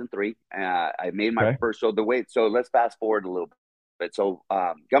 2003. I made my first. So let's fast forward a little bit. So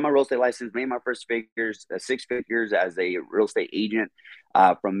got my real estate license, made my first figures, 6 figures as a real estate agent.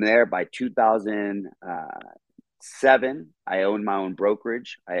 From there, by 2007, I owned my own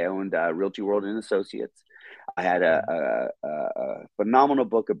brokerage. I owned Realty World and Associates. I had a phenomenal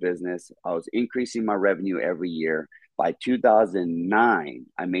book of business. I was increasing my revenue every year. By 2009,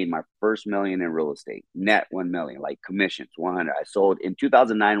 I made my first $1 million in real estate, net 1 million, like commissions, 100. I sold in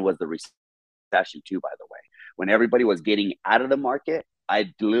 2009 was the recession too, by the way. When everybody was getting out of the market,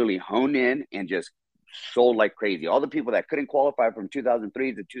 I literally honed in and just sold like crazy. All the people that couldn't qualify from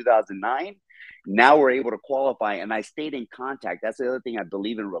 2003 to 2009, now we're able to qualify. And I stayed in contact. That's the other thing. I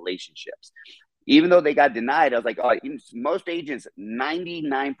believe in relationships. Even though they got denied, I was like, oh, most agents,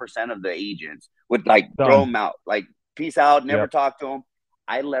 99% of the agents would like throw them out, like peace out, never talk to them.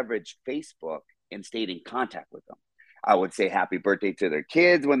 I leveraged Facebook and stayed in contact with them. I would say happy birthday to their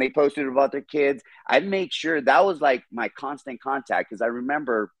kids when they posted about their kids. I'd make sure that was like my constant contact, because I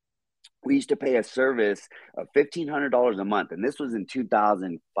remember we used to pay a service of $1,500 a month. And this was in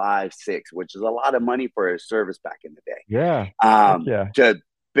 2005, 6, which is a lot of money for a service back in the day.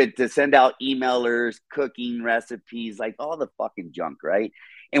 To send out emailers, cooking recipes, like all the fucking junk, right?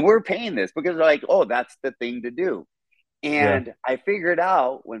 And we're paying this because they're like, oh, that's the thing to do. And I figured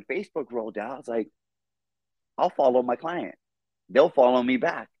out when Facebook rolled out, I was like, I'll follow my client. They'll follow me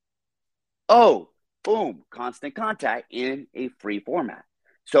back. Oh, boom, constant contact in a free format.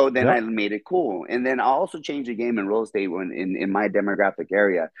 So then I made it cool. And then I also changed the game in real estate when in my demographic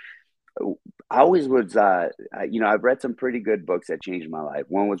area. I always was, I've read some pretty good books that changed my life.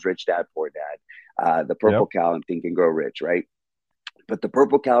 One was Rich Dad, Poor Dad, The Purple Cow and Think and Grow Rich, right? But the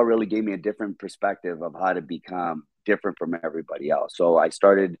Purple Cow really gave me a different perspective of how to become different from everybody else. So I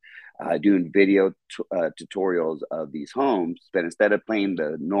started doing video tutorials of these homes, but instead of playing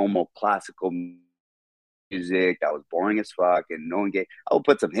the normal classical music that was boring as fuck and no one I would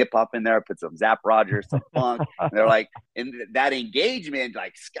put some hip hop in there, put some Zapp Rogers, some funk. And they're like, and that engagement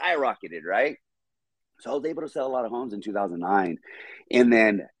like skyrocketed, right? So I was able to sell a lot of homes in 2009. And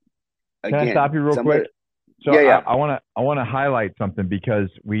then again, can I stop you real quick? So I want to highlight something, because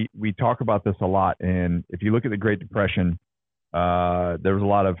we talk about this a lot. And if you look at the Great Depression, there was a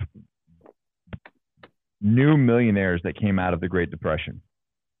lot of new millionaires that came out of the Great Depression.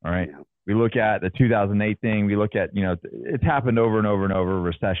 All right. Yeah. We look at the 2008 thing. We look at, it's happened over and over and over,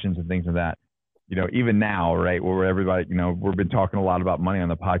 recessions and things like that. Even now, right, where everybody, we've been talking a lot about money on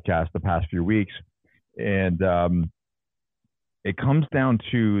the podcast the past few weeks. And it comes down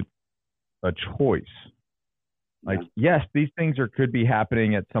to a choice. Like, yes, these things could be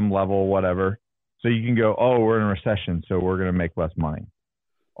happening at some level, whatever. So you can go, oh, we're in a recession, so we're going to make less money.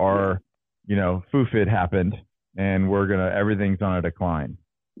 Or, FUFID happened and everything's on a decline.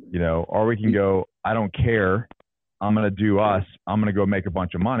 Or we can go, I don't care. I'm going to do us. I'm going to go make a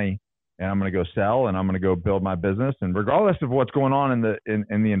bunch of money, and I'm going to go sell, and I'm going to go build my business. And regardless of what's going on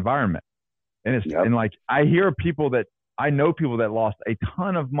in the environment. And it's, and like, I know people that lost a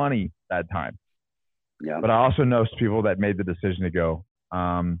ton of money that time. Yeah. But I also know people that made the decision to go,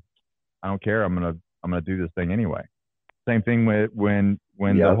 I don't care. I'm going to do this thing anyway. Same thing with when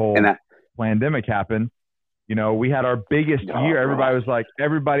the whole pandemic happened. We had our biggest year.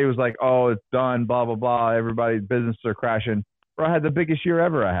 Everybody was like, oh, it's done, blah, blah, blah. Everybody's businesses are crashing. Bro, I had the biggest year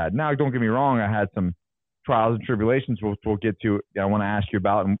ever I had. Now, don't get me wrong. I had some trials and tribulations, which we'll get to. I want to ask you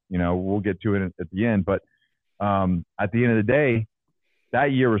about, and, we'll get to it at the end. But at the end of the day,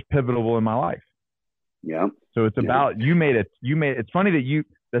 that year was pivotal in my life. Yeah. So it's about, it's funny that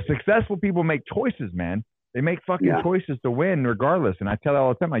the successful people make choices, man. They make fucking choices to win regardless. And I tell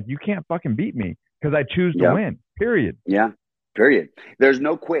all the time, like, you can't fucking beat me because I choose to win, period. Yeah. Period. There's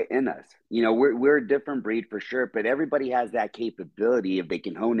no quit in us. We're a different breed for sure, but everybody has that capability if they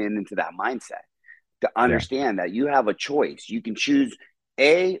can hone into that mindset to understand that you have a choice. You can choose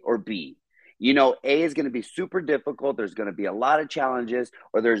A or B. A is going to be super difficult. There's going to be a lot of challenges.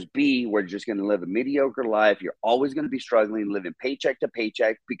 Or there's B, where you're just going to live a mediocre life. You're always going to be struggling, living paycheck to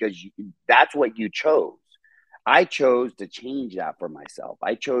paycheck, because that's what you chose. I chose to change that for myself.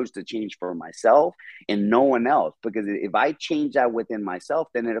 I chose to change for myself and no one else, because if I change that within myself,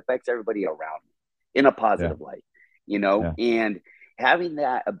 then it affects everybody around me in a positive light, and having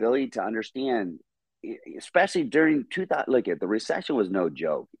that ability to understand, especially during 2000, look at the recession was no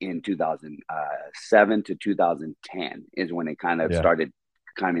joke in 2007 to 2010 is when it kind of started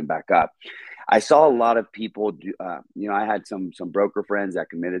climbing back up. I saw a lot of people do, I had some broker friends that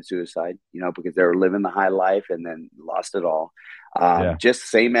committed suicide, because they were living the high life and then lost it all. Just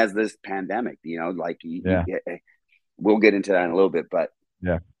same as this pandemic, we'll get into that in a little bit, but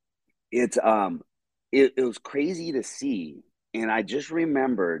it's, it was crazy to see. And I just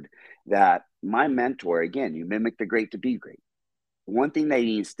remembered that my mentor, again, you mimic the great to be great. One thing that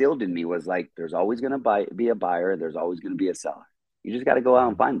he instilled in me was like, there's always going to be a buyer. There's always going to be a seller. You just got to go out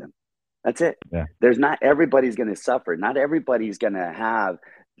and find them. That's it. Yeah. There's not everybody's going to suffer. Not everybody's going to have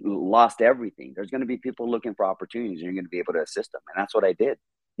lost everything. There's going to be people looking for opportunities, and you're going to be able to assist them. And that's what I did,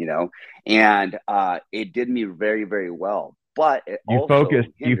 and it did me very, very well. But you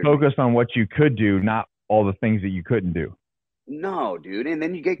focused on what you could do, not all the things that you couldn't do. No, dude. And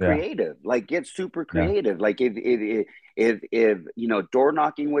then you get Yeah. creative, like get super Yeah. creative. Like if you know, door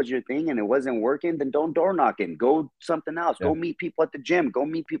knocking was your thing and it wasn't working, then don't door knocking. Go something else. Yeah. Go meet people at the gym. Go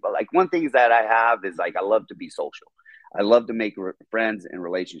meet people. Like one thing that I have is like I love to be social. I love to make friends and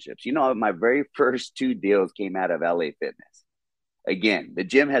relationships. You know, my very first two deals came out of LA Fitness. Again, the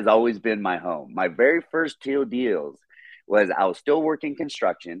gym has always been my home. My very first two deals was I was still working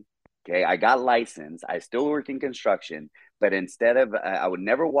construction. Okay, I got licensed. I still work in construction, but instead of I would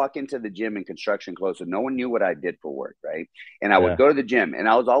never walk into the gym in construction clothes, so no one knew what I did for work, right? And I would Yeah. go to the gym, and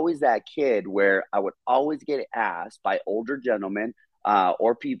I was always that kid where I would always get asked by older gentlemen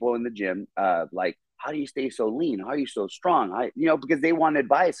or people in the gym, like, "How do you stay so lean? How are you so strong?" You know, because they want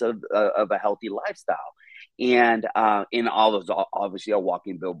advice of a healthy lifestyle, and in all of obviously a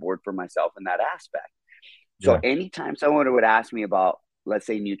walking billboard for myself in that aspect. So Yeah. anytime someone would ask me about, let's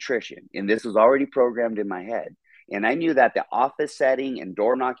say, nutrition, and this was already programmed in my head, and I knew that the office setting and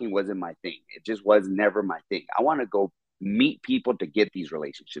door knocking wasn't my thing. It just was never my thing. I want to go meet people to get these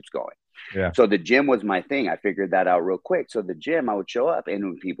relationships going. Yeah. So the gym was my thing. I figured that out real quick. So the gym, I would show up, and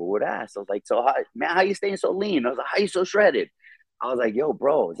when people would ask, I was like, "So, how you staying so lean?" I was like, "How you so shredded?" I was like, "Yo,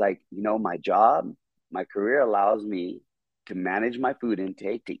 bro, it's like, you know, my job, my career allows me to manage my food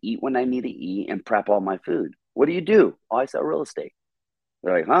intake, to eat when I need to eat, and prep all my food. What do you do?" "Oh, I sell real estate."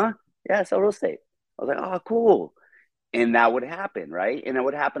 They're like, "Huh?" "Yeah, I sell real estate." I was like, "Oh, cool." And that would happen, right? And it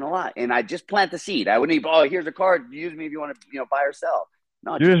would happen a lot. And I just plant the seed. I wouldn't even, "Oh, here's a card. Use me if you want to, you know, buy or sell."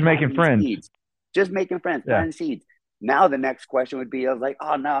 No, You're just just making planting friends. seeds. Just making friends, Yeah. planting seeds. Now the next question would be, I was like,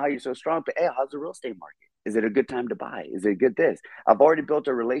 "Oh, now how are you so strong? But hey, how's the real estate market? Is it a good time to buy? Is it a good this?" I've already built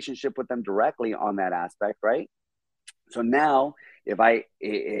a relationship with them directly on that aspect, right? So now, if I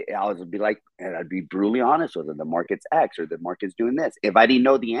would be like, and I'd be brutally honest with them, the market's X or the market's doing this. If I didn't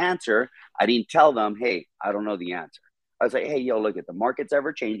know the answer, I didn't tell them, "Hey, I don't know the answer." I was like, "Hey, yo, look at the market's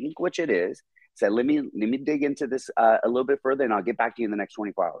ever changing," which it is. Said, let me dig into this a little bit further, and I'll get back to you in the next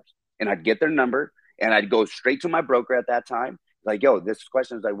 24 hours. And I'd get their number, and I'd go straight to my broker at that time. Like, "Yo, this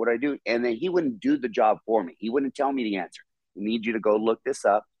question is like, what do I do?" And then he wouldn't do the job for me. He wouldn't tell me the answer. "I need you to go look this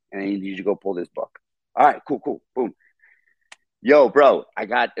up, and I need you to go pull this book." "All right, cool, cool, boom." "Yo, bro, I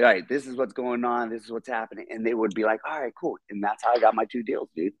got, all right, this is what's going on. This is what's happening." And they would be like, "All right, cool." And that's how I got my two deals,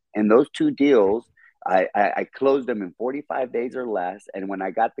 dude. And those two deals, I closed them in 45 days or less. And when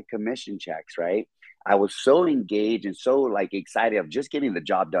I got the commission checks, right, I was so engaged and so like excited of just getting the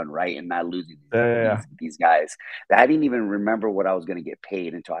job done right and not losing Yeah. these guys that I didn't even remember what I was going to get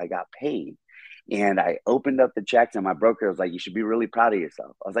paid until I got paid. And I opened up the checks, and my broker was like, "You should be really proud of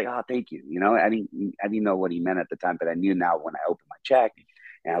yourself." I was like, "Oh, thank you." You know, I didn't know what he meant at the time, but I knew now when I opened my check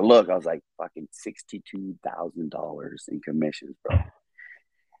and I look, I was like, fucking $62,000 in commissions, bro.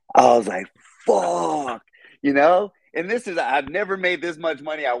 I was like, fuck, you know? And this is, I've never made this much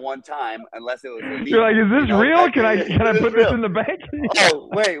money at one time unless it was You're like, illegal, is you this know? real? Can I This is put this real. in the bank? Oh,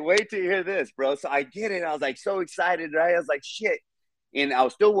 wait till you hear this, bro. So I get it. I was like so excited, right? I was like, shit. And I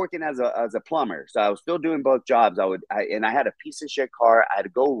was still working as a plumber, so I was still doing both jobs. And I had a piece of shit car. I had to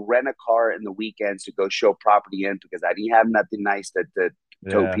go rent a car in the weekends to go show property in because I didn't have nothing nice to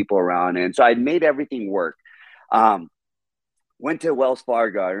tow Yeah. people around. And so I made everything work. Um, Went to Wells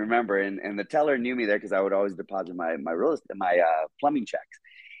Fargo, I remember, and the teller knew me there because I would always deposit my real estate, my plumbing checks.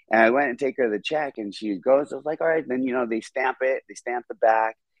 And I went and take her the check, and she goes, I was like, "All right." Then, you know, they stamp it, they stamp the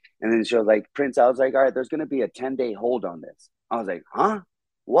back. And then she was like, "Prince," I was like, "All right, there's going to be a 10-day hold on this." I was like, "Huh?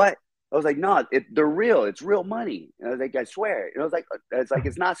 What?" I was like, "No, they're real. It's real money." And I was like, "I swear." And I was like,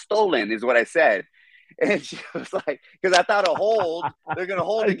 "It's not stolen," is what I said. And she was like, because I thought a hold, they're going to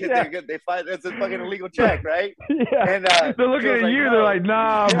hold it because Yeah. they find it's a fucking illegal check, right? Yeah. And They're she looking was at like, you. They're "No." like,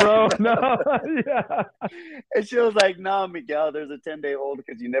 nah, Yeah, bro. no. No. Yeah. And she was like, "No, Miguel, there's a 10-day hold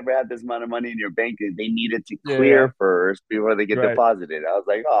because you never had this amount of money in your bank. They need it to Yeah. clear first before they get Right. deposited." I was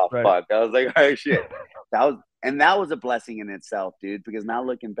like, "Oh, Right. fuck." I was like, "All right, shit." That was a blessing in itself, dude, because now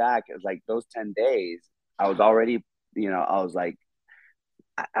looking back, it was like those 10 days, I was already, you know, I was like,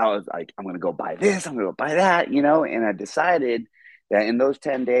 "I'm going to go buy this. I'm going to go buy that," you know, and I decided that in those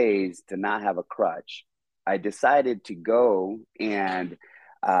 10 days to not have a crutch, I decided to go and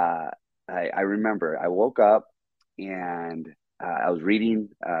uh, I remember I woke up and I was reading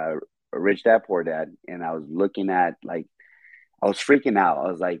Rich Dad Poor Dad, and I was looking at like, I was freaking out.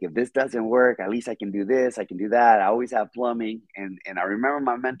 I was like, if this doesn't work, at least I can do this, I can do that. I always have plumbing. And I remember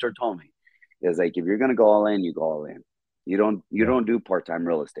my mentor told me, it was like, if you're gonna go all in, you go all in. You Yeah. don't do part-time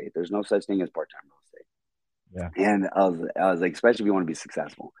real estate. There's no such thing as part-time real Yeah. estate. And I was like, especially if you want to be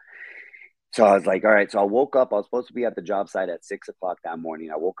successful. So I was like, all right. So I woke up. I was supposed to be at the job site at 6 o'clock that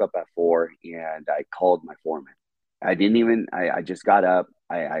morning. I woke up at 4 and I called my foreman. I didn't even. I just got up.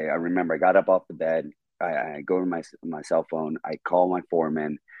 I remember I got up off the bed. I go to my cell phone. I call my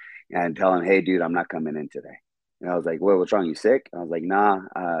foreman and tell him, "Hey, dude, I'm not coming in today." And I was like, "Well, what's wrong? You sick?" And I was like, "Nah,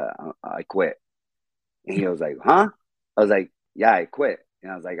 I quit." And he was like, "Huh?" I was like, "Yeah, I quit."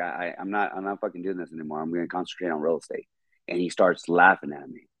 And I was like, I'm not fucking doing this anymore. I'm going to concentrate on real estate." And he starts laughing at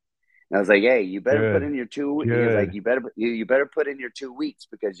me. And I was like, "Hey, you better put Good. in your 2." He was like, Good. you better put in your 2 weeks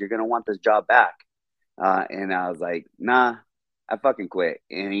because you're going to want this job back." And I was like, "Nah, I fucking quit."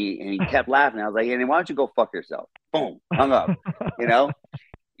 And he kept laughing. I was like, "Hey, why don't you go fuck yourself?" Boom, hung up, you know?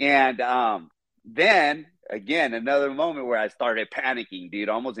 And then again, another moment where I started panicking, dude,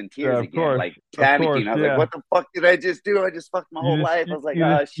 almost in Yeah, tears of again, course. like Of course. panicking. I was like, Yeah. "What the fuck did I just do? I just fucked my whole life." I was like,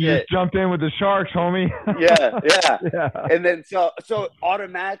 "Oh You shit." just jumped in with the sharks, homie. Yeah, yeah. Yeah. And then so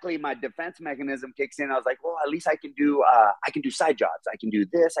automatically my defense mechanism kicks in. I was like, "Well, at least I can do side jobs. I can do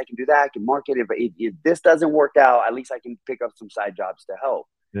this, I can do that, I can market it. But if this doesn't work out, at least I can pick up some side jobs to help."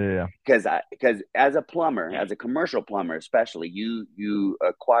 Yeah. Because as a plumber, as a commercial plumber especially, you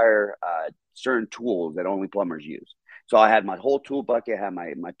acquire certain tools that only plumbers use. So I had my whole tool bucket, I had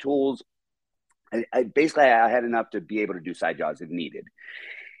my tools. Basically I had enough to be able to do side jobs if needed.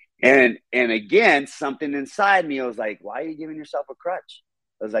 And again, something inside me was like, "Why are you giving yourself a crutch?"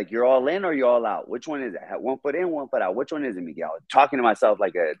 I was like, "You're all in or you're all out. Which one is it? One foot in, one foot out. Which one is it, Miguel?" Talking to myself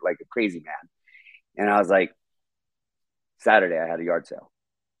like a crazy man. And I was like, Saturday I had a yard sale.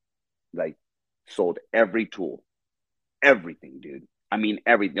 Like, sold every tool, everything, dude. I mean,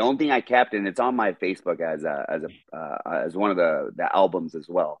 everything. The only thing I kept, and it's on my Facebook as one of the albums as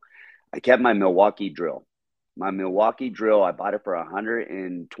well. I kept my Milwaukee drill. My Milwaukee drill, I bought it for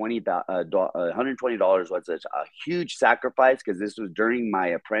 $120 was a huge sacrifice because this was during my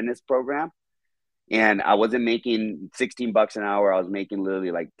apprentice program. And I wasn't making 16 bucks an hour. I was making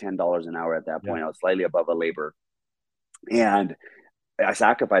literally like $10 an hour at that Yeah. point. I was slightly above a labor. And I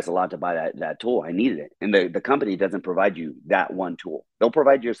sacrificed a lot to buy that tool. I needed it. And the company doesn't provide you that one tool. They'll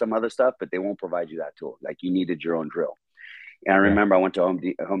provide you some other stuff, but they won't provide you that tool. Like, you needed your own drill. And I Yeah. remember I went to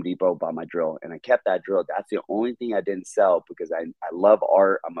Home Depot, bought my drill, and I kept that drill. That's the only thing I didn't sell because I love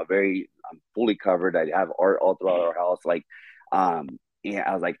art. I'm fully covered. I have art all throughout our house. Like, yeah,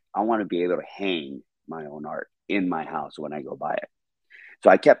 I was like, I want to be able to hang my own art in my house when I go buy it. So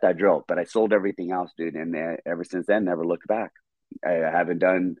I kept that drill, but I sold everything else, dude. And ever since then, never looked back. I haven't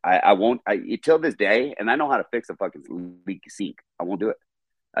done. I won't. Till this day, and I know how to fix a fucking leaky sink. I won't do it.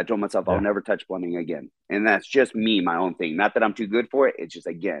 I told myself I'll Yeah. never touch plumbing again. And that's just me, my own thing. Not that I'm too good for it. It's just,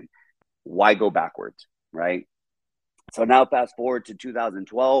 again, why go backwards, right? So now fast forward to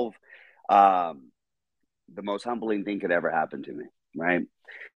 2012, the most humbling thing could ever happen to me, right?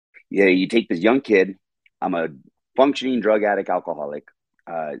 Yeah, you take this young kid. I'm a functioning drug addict, alcoholic.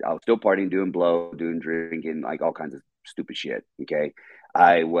 I was still partying, doing blow, doing drinking, like all kinds of stupid shit. Okay.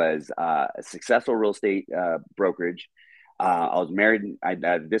 I was a successful real estate brokerage. I was married. I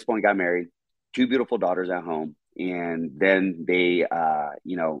at this point got married, two beautiful daughters at home, and then I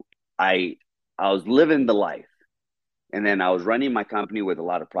was living the life, and then I was running my company with a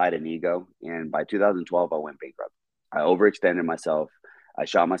lot of pride and ego. And by 2012, I went bankrupt. I overextended myself. I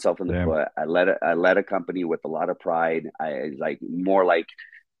shot myself in the foot. I led a company with a lot of pride. I like more like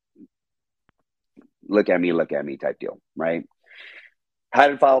look at me type deal, right? Had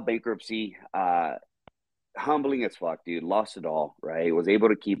to file bankruptcy. Humbling as fuck, dude. Lost it all, right? Was able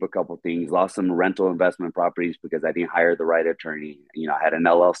to keep a couple things. Lost some rental investment properties because I didn't hire the right attorney. I had an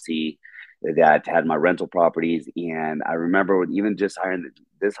LLC that had my rental properties, and I remember even just hiring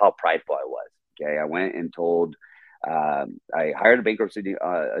this how prideful I was. Okay, I went and told. I hired a bankruptcy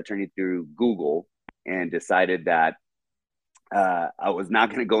attorney through Google and decided that I was not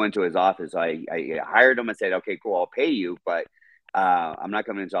going to go into his office. So I hired him and said, "Okay, cool, I'll pay you, but I'm not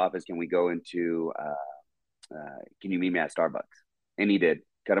coming into office. Can we go into? Can you meet me at Starbucks?" And he did.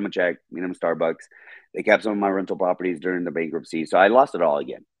 Cut him a check, meet him at Starbucks. They kept some of my rental properties during the bankruptcy, so I lost it all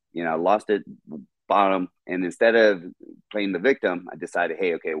again. Lost it, bottom, and instead of playing the victim, I decided,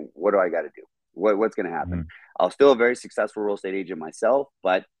 hey, okay, what do I got to do? What's going to happen? Mm-hmm. I was still a very successful real estate agent myself,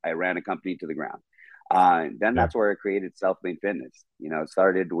 but I ran a company to the ground. Then that's where I created Self-Made Fitness. It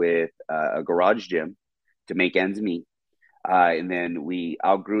started with a garage gym to make ends meet. And then we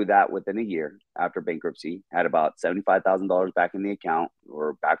outgrew that within a year after bankruptcy, had about $75,000 back in the account.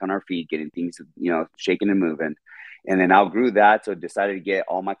 We're back on our feet, getting things, shaking and moving. And then outgrew that. So decided to get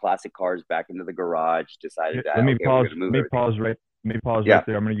all my classic cars back into the garage, decided that, Let me okay, pause. we're going to move Let me pause right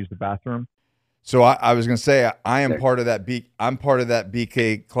there. I'm going to use the bathroom. So I was gonna say I am part of that I'm part of that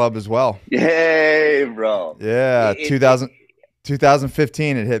BK club as well. Hey, bro. Yeah,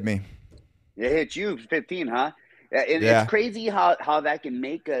 2015 it hit me. It hit you 15, huh? And it's Yeah. crazy how that can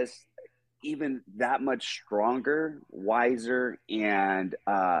make us even that much stronger, wiser, and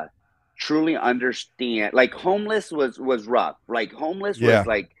truly understand. Like homeless was rough. Like homeless was Yeah.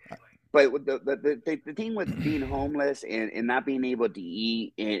 like, but the thing with being homeless and not being able to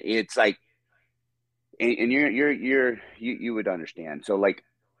eat, it's like, and you would understand. So like,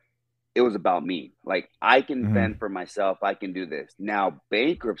 it was about me. Like I can Hmm. fend for myself. I can do this. Now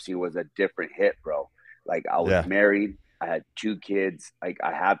bankruptcy was a different hit, bro. Like I was Yeah. married. I had 2 kids. Like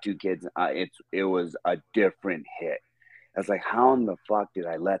I have 2 kids. It was a different hit. I was like, how in the fuck did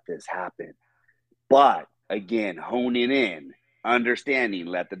I let this happen? But again, honing in, understanding,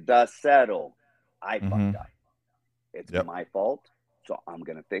 let the dust settle. I Hmm. fucked up. It's Yep. my fault. So I'm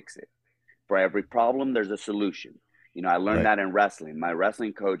gonna fix it. For every problem, there's a solution. I learned Right. that in wrestling. My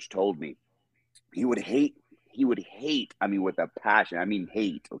wrestling coach told me he would hate, I mean, with a passion, I mean,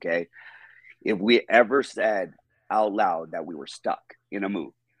 hate, okay? If we ever said out loud that we were stuck in a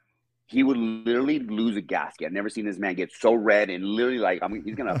move, he would literally lose a gasket. I've never seen this man get so red and literally like, I mean,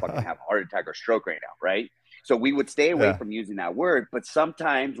 he's going to fucking have a heart attack or stroke right now, right? So we would stay away Yeah. from using that word. But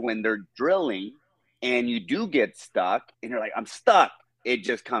sometimes when they're drilling and you do get stuck and you're like, I'm stuck, it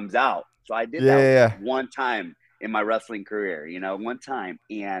just comes out. So I did that Yeah. one time in my wrestling career, one time.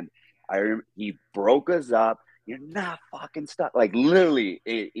 And he broke us up. You're not fucking stuck. Like literally,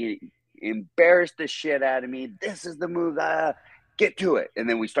 it embarrassed the shit out of me. This is the move. Get to it. And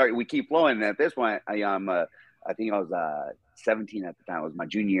then we keep flowing. And at this point, I think I was 17 at the time. It was my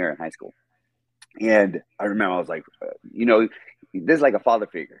junior year in high school. And I remember I was like, this is like a father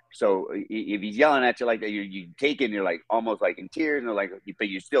figure. So if he's yelling at you like that, you take it and you're like almost like in tears and like, but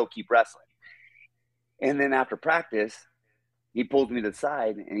you still keep wrestling. And then after practice, he pulls me to the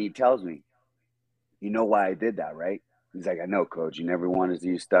side and he tells me, you know why I did that, right? He's like, I know, coach. You never wanted to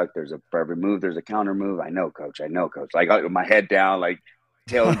use stuck. For every move, there's a counter move. I know, coach. I know, coach. Like my head down, like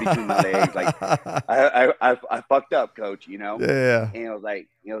tail in between my legs. Like I fucked up, coach. Yeah. And it was like,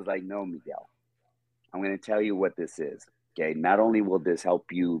 no, Miguel. I'm going to tell you what this is. Okay. Not only will this help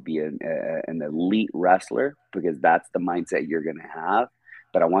you be an elite wrestler because that's the mindset you're going to have,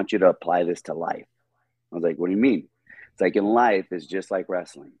 but I want you to apply this to life. I was like, what do you mean? It's like in life, it's just like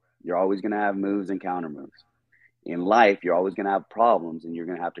wrestling. You're always going to have moves and counter moves. In life, you're always going to have problems and you're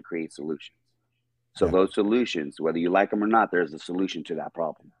going to have to create solutions. So Yeah. those solutions, whether you like them or not, there's a solution to that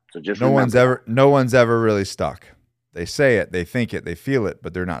problem. So just No one's remember that. ever really stuck. They say it, they think it, they feel it,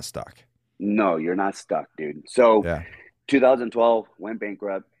 but they're not stuck. No, you're not stuck, dude. So Yeah. 2012 went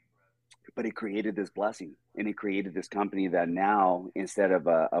bankrupt, but it created this blessing and it created this company that now, instead of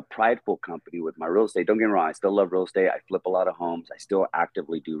a prideful company with my real estate, don't get me wrong, I still love real estate. I flip a lot of homes. I still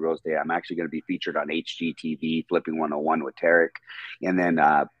actively do real estate. I'm actually going to be featured on HGTV, Flipping 101 with Tarek. And then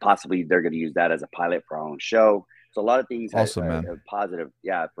possibly they're going to use that as a pilot for our own show. So a lot of things Awesome, man. positive,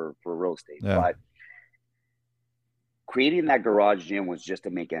 yeah, for real estate. Yeah. But creating that garage gym was just to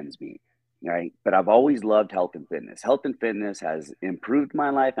make ends meet. Right. But I've always loved health and fitness. Health and fitness has improved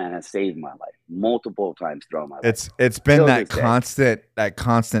my life and has saved my life multiple times throughout my life. It's been Still that this day.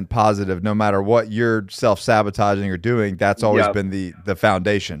 constant positive, no matter what you're self-sabotaging or doing, that's always Yep. been the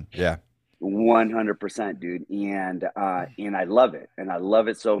foundation. Yeah. 100%, dude. And I love it. And I love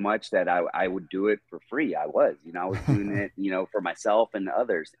it so much that I would do it for free. I was doing it, for myself and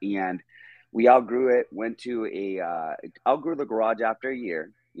others. And we outgrew it, outgrew the garage after a year.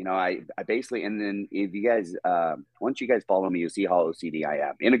 I basically, and then if you guys, once you guys follow me, you'll see how OCD I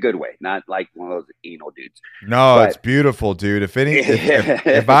am in a good way, not like one of those anal dudes. No, it's But beautiful, dude.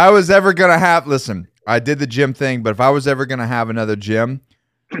 If I was ever gonna listen, I did the gym thing, but if I was ever gonna have another gym,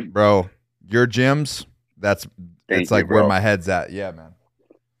 bro, your gyms, it's Thank like you, where bro. my head's at. Yeah, man.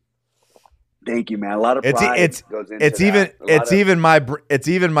 Thank you, man. A lot of pride goes into it's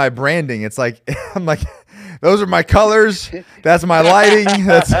even my branding. It's like I'm like, those are my colors. That's my lighting.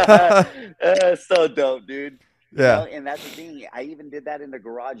 That's so dope, dude. Yeah. And that's the thing. I even did that in the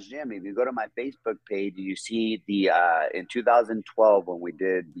garage gym. If you go to my Facebook page, you see the in 2012 when we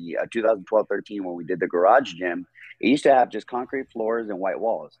did the 2012-13 when we did the garage gym, it used to have just concrete floors and white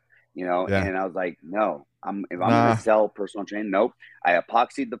walls. Yeah. And I was like, no, if I'm Nah. gonna sell personal training, nope. I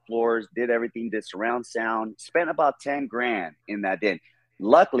epoxied the floors, did everything, did surround sound, spent about 10 grand in that den.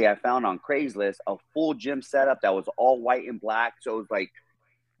 Luckily, I found on Craigslist a full gym setup that was all white and black. So it was like,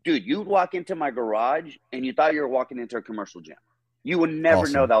 dude, you'd walk into my garage and you thought you were walking into a commercial gym. You would never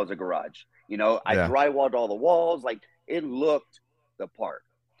know Awesome. that was a garage. I Yeah. drywalled all the walls. Like it looked the part.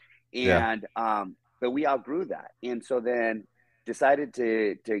 Yeah. And, but we outgrew that. And so then decided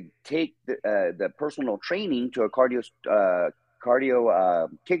to take the personal training to a cardio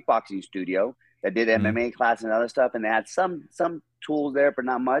kickboxing studio that did MMA class and other stuff, and they had some tools there, but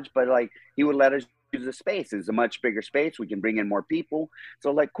not much. But like he would let us use the space. It's a much bigger space. We can bring in more people.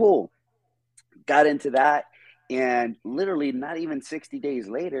 So like, cool. Got into that, and literally not even 60 days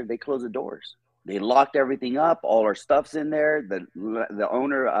later, they closed the doors. They locked everything up. All our stuff's in there. The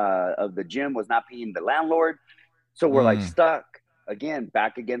owner of the gym was not paying the landlord. So we're like stuck again,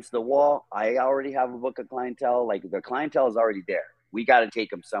 back against the wall. I already have a book of clientele. Like the clientele is already there. We got to take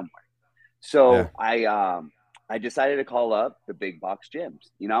them somewhere. So I decided to call up the big box gyms.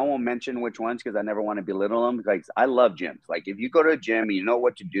 You know, I won't mention which ones because I never want to belittle them. Like I love gyms. Like if you go to a gym and you know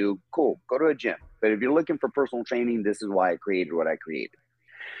what to do, cool, go to a gym. But if you're looking for personal training, this is why I created what I created.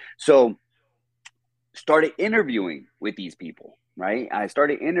 So started interviewing with these people, right? I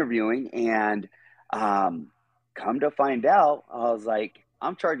started interviewing, and come to find out, I was like,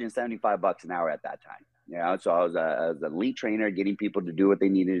 I'm charging $75 an hour at that time. You know, so I was a lead trainer, getting people to do what they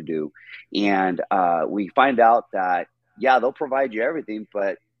needed to do. And we find out that, yeah, they'll provide you everything,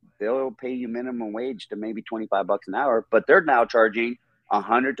 but they'll pay you minimum wage to maybe $25 an hour, but they're now charging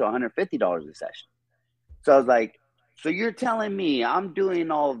 $100 to $150 a session. So I was like, so you're telling me I'm doing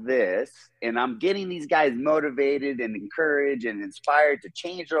all this and I'm getting these guys motivated and encouraged and inspired to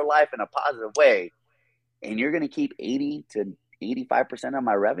change their life in a positive way, and you're going to keep 80 to 85% of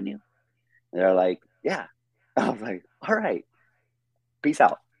my revenue? And they're like, yeah. I was like, all right, peace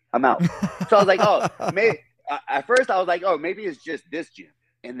out. I'm out. So I was like, oh, maybe at first I was like, oh, maybe it's just this gym.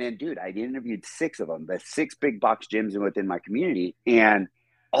 And then, dude, I interviewed 6 of them, the 6 big box gyms within my community, and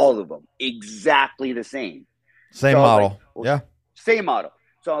all of them exactly the same. Same model. Like, well, yeah. Same model.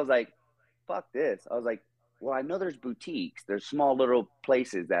 So I was like, fuck this. I was like, well, I know there's boutiques. There's small little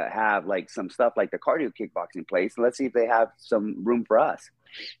places that have like some stuff like the cardio kickboxing place. Let's see if they have some room for us.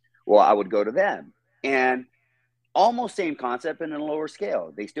 Well, I would go to them, and almost same concept in a lower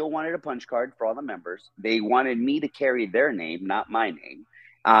scale. They still wanted a punch card for all the members. They wanted me to carry their name, not my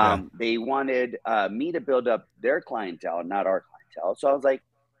name. They wanted me to build up their clientele, not our clientele. So I was like,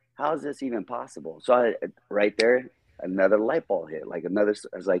 how is this even possible? So right there, another light bulb hit. I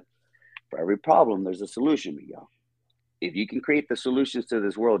was like, for every problem, there's a solution, Miguel. If you can create the solutions to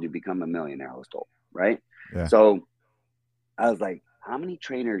this world, you become a millionaire, I was told, right? Yeah. So I was like, how many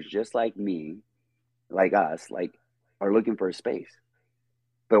trainers just like me, like us, like are looking for a space,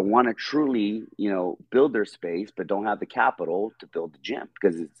 but want to truly, you know, build their space, but don't have the capital to build the gym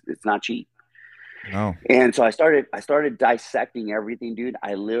because it's not cheap. No. And so I started dissecting everything, dude.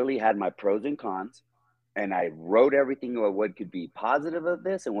 I literally had my pros and cons, and I wrote everything of what could be positive of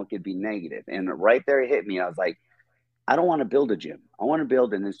this and what could be negative. And right there it hit me. I was like, I don't want to build a gym. I want to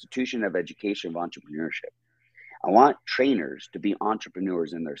build an institution of education of entrepreneurship. I want trainers to be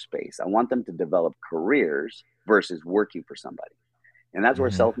entrepreneurs in their space. I want them to develop careers versus working for somebody. And that's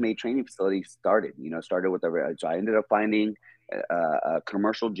where self-made training facilities started, started with so I ended up finding a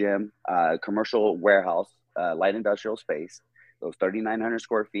commercial gym, commercial warehouse, light industrial space. It was 3,900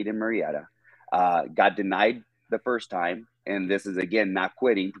 square feet in Murrieta. Got denied the first time. And this is, again, not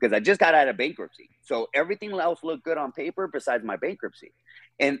quitting because I just got out of bankruptcy. So everything else looked good on paper besides my bankruptcy.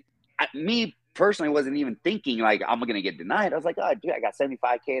 And me personally wasn't even thinking like I'm going to get denied. I was like, oh, dude, I got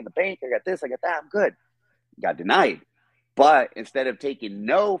 $75K in the bank. I got this, I got that. I'm good. Got denied. But instead of taking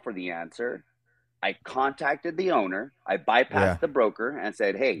no for the answer, I contacted the owner. I bypassed the broker and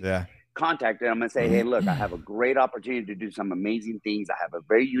said, hey, contacted him and say, hey, look, I have a great opportunity to do some amazing things. I have a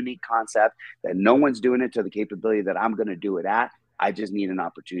very unique concept that no one's doing it to the capability that I'm going to do it at. I just need an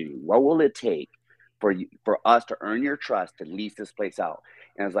opportunity. What will it take for us to earn your trust to lease this place out?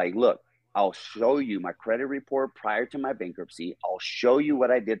 And I was like, look, I'll show you my credit report prior to my bankruptcy. I'll show you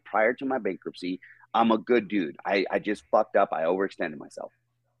what I did prior to my bankruptcy. I'm a good dude. I just fucked up. I overextended myself.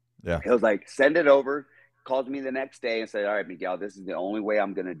 Yeah. He was like, send it over. Called me the next day and said, all right, Miguel, this is the only way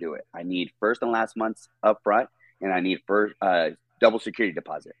I'm going to do it. I need first and last months up front, and I need first double security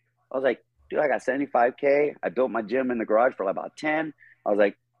deposit. I was like, dude, I got $75K. I built my gym in the garage for about 10. I was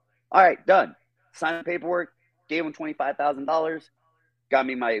like, all right, done. Signed the paperwork, gave him $25,000, got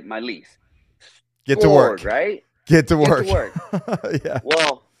me my lease. Get to work. Right? Get to work. Yeah.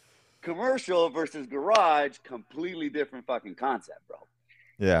 Well, commercial versus garage, completely different fucking concept, bro.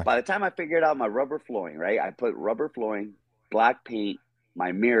 Yeah. By the time I figured out my rubber flooring, right? I put rubber flooring, black paint,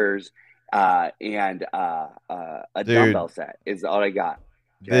 my mirrors, and a dumbbell set is all I got.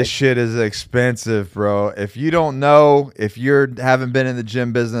 Okay? This shit is expensive, bro. If you don't know, if you haven't been in the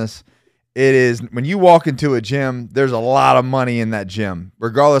gym business, it is when you walk into a gym, there's a lot of money in that gym,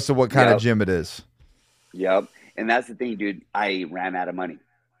 regardless of what kind of gym it is. Yep. And that's the thing, dude. I ran out of money.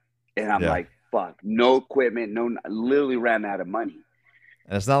 And I'm like, fuck, no equipment, literally ran out of money.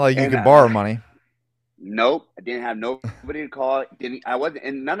 And it's not like you can borrow money. Nope, I didn't have nobody to call. I wasn't,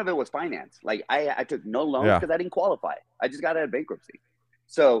 and none of it was finance. Like I took no loans because I didn't qualify. I just got out of bankruptcy,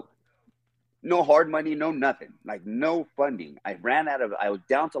 so no hard money, no nothing, like no funding. I was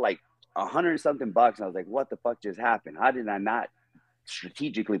down to like $100 something bucks, and I was like, what the fuck just happened? How did I not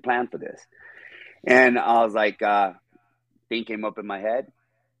strategically plan for this? And I was like, thing came up in my head.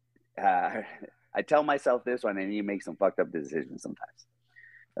 I tell myself this when I need to make some fucked up decisions sometimes.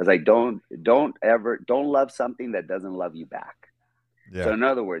 I was like, don't love something that doesn't love you back. Yeah. So in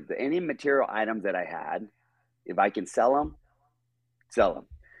other words, any material items that I had, if I can sell them, sell them.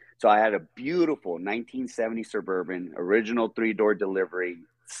 So I had a beautiful 1970 Suburban, original 3-door delivery,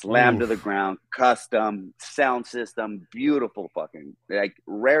 slammed to the ground, custom sound system, beautiful fucking, like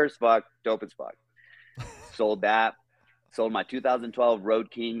rare as fuck, dope as fuck. Sold that. Sold my 2012 Road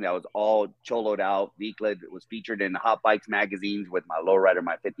King that was all choloed out. It was featured in Hot Bikes magazines with my lowrider,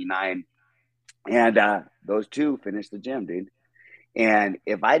 my 59. And those two finished the gym, dude. And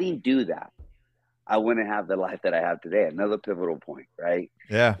if I didn't do that, I wouldn't have the life that I have today. Another pivotal point, right?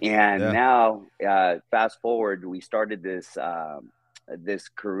 Yeah. And now, fast forward, we started this this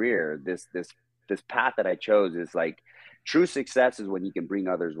career, this path that I chose is like true success is when you can bring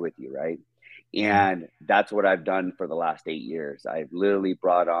others with you, right? And that's what I've done for the last 8 years. I've literally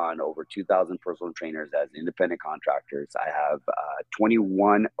brought on over 2,000 personal trainers as independent contractors. I have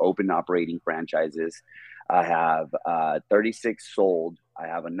 21 open operating franchises. I have 36 sold. I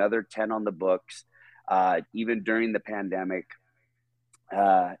have another 10 on the books. Even during the pandemic,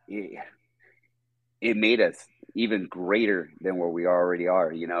 it made us even greater than where we already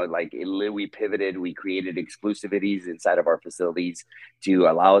are. You know, like we pivoted, we created exclusivities inside of our facilities to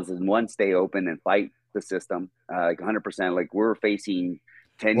allow us to stay open and fight the system, like 100%. Like we're facing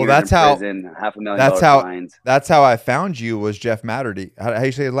 10 years in prison, $500,000 fines. That's how I found you, was Jeff Matterdy. How do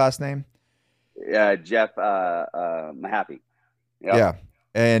you say his last name? Jeff Mahaffey. Yep. Yeah.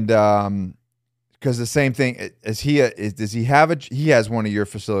 And because the same thing, does he he has one of your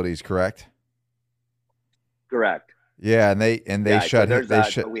facilities, correct? Correct. Yeah, and they shut they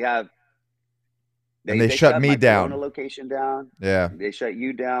shut me down. Location down. Yeah. They shut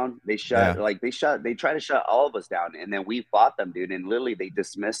you down. They try to shut all of us down, and then we fought them, dude. And literally, they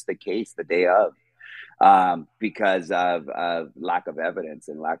dismissed the case the day of, because of lack of evidence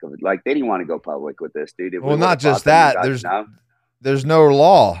and lack of they didn't want to go public with this, dude. Well, not just that. There's no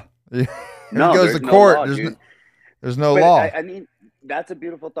law. No, it goes to court. There's no law. I mean, that's a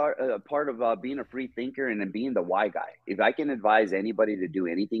beautiful part of being a free thinker and then being the why guy. If I can advise anybody to do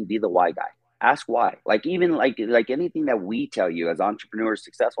anything, be the why guy. Ask why. Like even like anything that we tell you as entrepreneurs,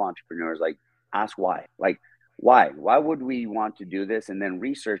 successful entrepreneurs, like ask why. Like why? Why would we want to do this? And then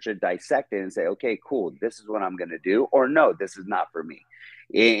research it, dissect it, and say, okay, cool, this is what I'm going to do, or no, this is not for me.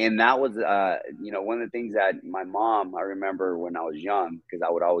 And that was, one of the things that my mom, I remember when I was young, because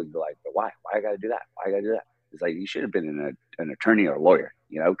I would always be like, why? Why I got to do that? Why I got to do that? It's like, you should have been an attorney or a lawyer,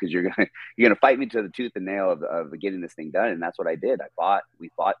 because you're gonna fight me to the tooth and nail of getting this thing done. And that's what I did. We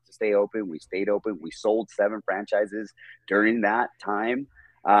fought to stay open. We stayed open. We sold 7 franchises during that time.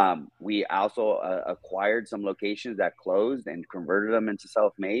 We also acquired some locations that closed and converted them into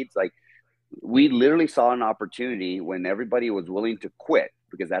self-mades. Like we literally saw an opportunity when everybody was willing to quit,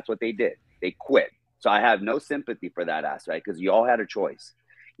 because that's what they did. They quit. So I have no sympathy for that aspect, because you all had a choice,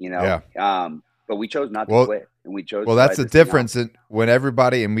 Yeah. But we chose not to quit, and we chose. Well, that's the difference when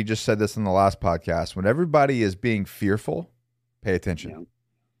everybody, and we just said this in the last podcast, when everybody is being fearful, pay attention.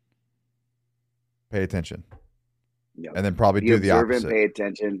 Pay attention. Yeah. And then probably do the opposite. Pay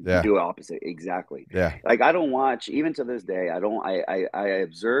attention. Yeah. Do the opposite. Exactly. Yeah. Like I don't watch, even to this day. I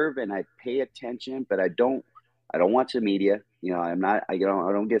observe and I pay attention, but I don't watch the media. I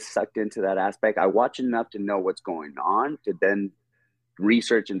don't get sucked into that aspect. I watch enough to know what's going on to then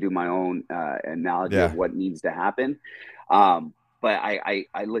research and do my own analogy of what needs to happen. But I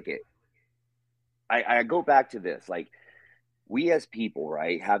look at, I go back to this, like we as people,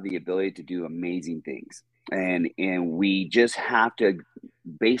 right, have the ability to do amazing things. And we just have to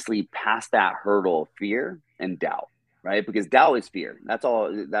basically pass that hurdle of fear and doubt, right? Because doubt is fear. That's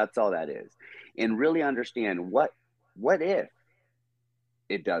all that is. And really understand what if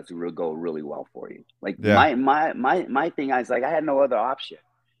it does go really well for you. Like my thing, I was like, I had no other option.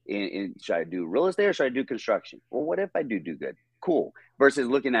 In should I do real estate or should I do construction? Well, what if I do good? Cool. Versus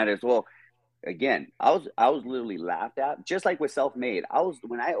looking at it as, well, again, I was literally laughed at, just like with self-made.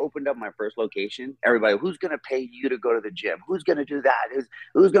 When I opened up my first location, everybody, who's going to pay you to go to the gym? Who's going to do that?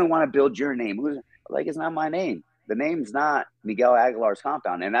 Who's going to want to build your name? It's not my name. The name's not Miguel Aguilar's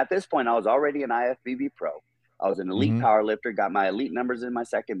Compound. And at this point, I was already an IFBB pro. I was an elite power lifter, got my elite numbers in my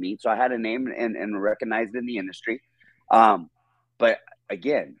second meet. So I had a name and recognized in the industry. But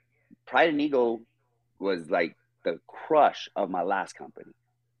again, Pride and Ego was like the crush of my last company.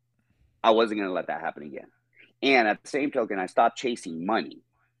 I wasn't going to let that happen again. And at the same token, I stopped chasing money,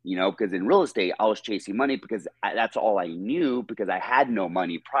 you know, because in real estate, I was chasing money because that's all I knew, because I had no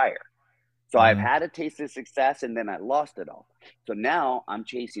money prior. So I've had a taste of success and then I lost it all. So now I'm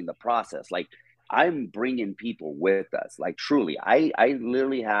chasing the process. Like, I'm bringing people with us. Like, truly, I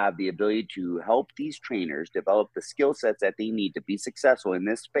literally have the ability to help these trainers develop the skill sets that they need to be successful in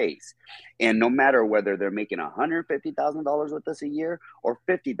this space. And no matter whether they're making $150,000 with us a year or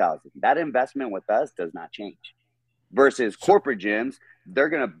 $50,000, that investment with us does not change. Versus corporate gyms, they're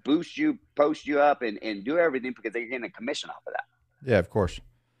going to boost you, post you up, and do everything because they're getting a commission off of that. Yeah, of course.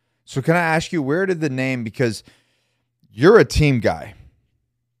 So can I ask you, where did the name, because you're a team guy.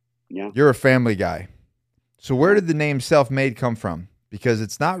 Yeah. You're a family guy. So where did the name Self-Made come from? Because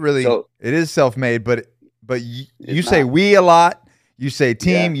it's not really, it is self-made, but you say we a lot. You say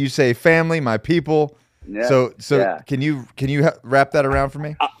team, you say family, my people. Yeah. So can you wrap that around for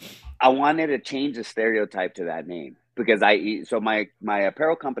me? I wanted to change the stereotype to that name because my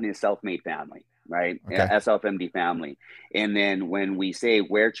apparel company is Self-Made Family, right? Okay. SLFMD Family. And then when we say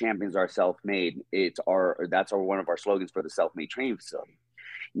where champions are self-made, that's one of our slogans for the Self-Made training facility.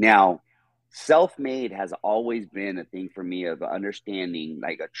 Now, self-made has always been a thing for me of understanding,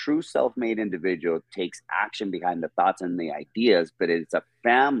 like, a true self-made individual takes action behind the thoughts and the ideas, but it's a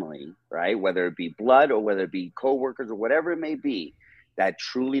family, right? Whether it be blood or whether it be coworkers or whatever it may be, that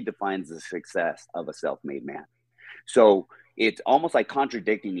truly defines the success of a self-made man. So it's almost like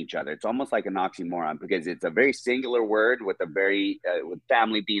contradicting each other. It's almost like an oxymoron because it's a very singular word with a very, with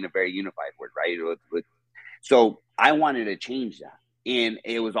family being a very unified word, right? So I wanted to change that. And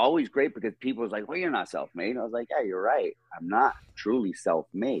it was always great because people was like, well, you're not self-made. I was like, yeah, you're right. I'm not truly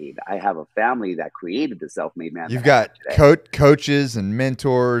self-made. I have a family that created the self-made man. You've got coaches and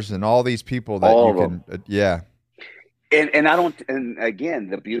mentors and all these people that all you can, yeah. And again,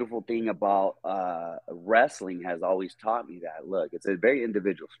 the beautiful thing about wrestling has always taught me that, look, it's a very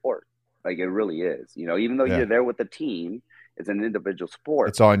individual sport. Like, it really is. You know, even though you're there with the team, it's an individual sport.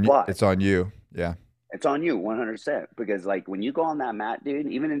 It's on you. It's on you. Yeah. It's on you 100%. Because, like, when you go on that mat, dude,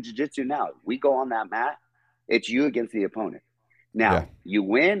 even in jiu-jitsu now, we go on that mat, it's you against the opponent. Now, you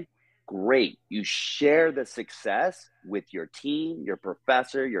win, great. You share the success with your team, your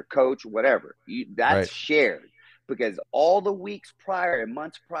professor, your coach, whatever. That's shared. Because all the weeks prior and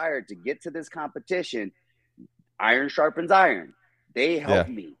months prior to get to this competition, iron sharpens iron. They helped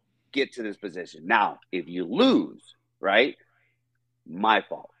me get to this position. Now, if you lose, right, my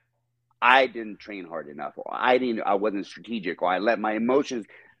fault. I didn't train hard enough, or I wasn't strategic, or I let my emotions.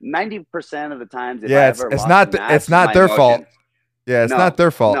 90% of the times, it's not their fault. Yeah, it's not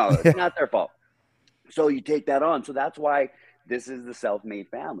their fault. No, it's not their fault. So you take that on. So that's why this is the self-made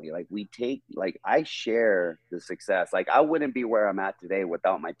family. Like, I share the success. Like, I wouldn't be where I'm at today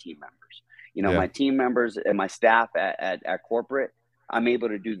without my team members. You know, my team members and my staff at corporate, I'm able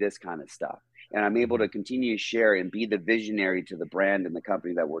to do this kind of stuff. And I'm able to continue to share and be the visionary to the brand and the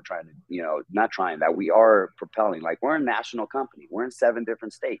company that we're trying to, that we are propelling. Like, we're a national company. We're in 7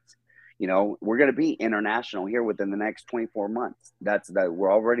 different states. You know, we're going to be international here within the next 24 months.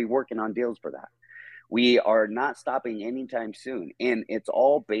 We're already working on deals for that. We are not stopping anytime soon. And it's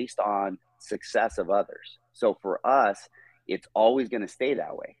all based on success of others. So for us, it's always going to stay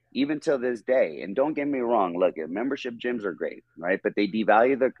that way, even till this day. And don't get me wrong, look, membership gyms are great, right? But they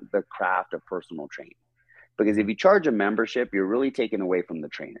devalue the craft of personal training. Because if you charge a membership, you're really taking away from the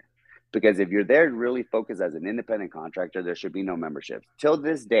trainer. Because if you're there to really focus as an independent contractor, there should be no memberships. Till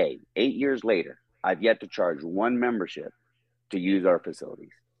this day, 8 years later, I've yet to charge one membership to use our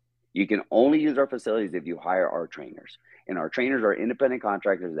facilities. You can only use our facilities if you hire our trainers. And our trainers are independent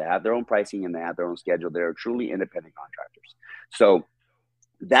contractors. They have their own pricing and they have their own schedule. They're truly independent contractors. So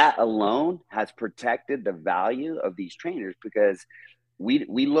that alone has protected the value of these trainers because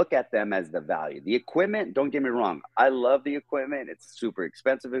we look at them as the value. The equipment, don't get me wrong. I love the equipment. It's super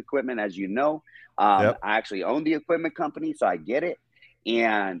expensive equipment, as you know. I actually own the equipment company, so I get it.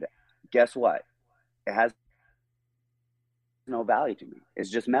 And guess what? It has no value to me. It's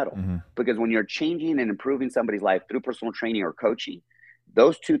just metal. Because when you're changing and improving somebody's life through personal training or coaching,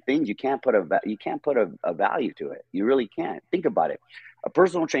 those two things, you can't put a value to it. You really can't. Think about it. A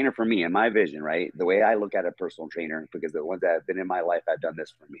personal trainer for me, in my vision, right? The way I look at a personal trainer, because the ones that have been in my life have done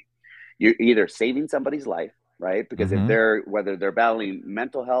this for me. You're either saving somebody's life, right? Because whether they're battling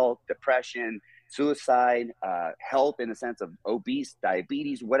mental health, depression, suicide, health in a sense of obese,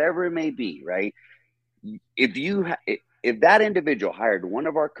 diabetes, whatever it may be, right? if that individual hired one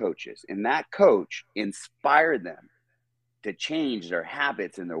of our coaches and that coach inspired them to change their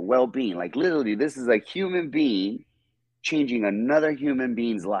habits and their well-being, like literally this is a human being changing another human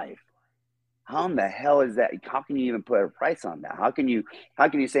being's life. How in the hell is that? How can you even put a price on that? How can you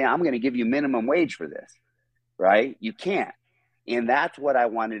say, I'm going to give you minimum wage for this? Right? You can't. And that's what I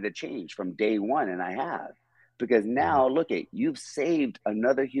wanted to change from day one. And I have, because now look at, you've saved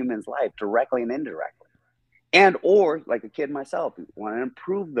another human's life directly and indirectly. And, or like a kid myself, want to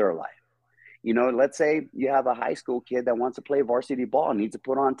improve their life. You know, let's say you have a high school kid that wants to play varsity ball, needs to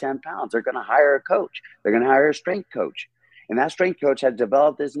put on 10 pounds. They're going to hire a coach. They're going to hire a strength coach. And that strength coach has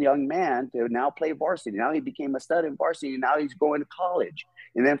developed this young man to now play varsity. Now he became a stud in varsity. And now he's going to college.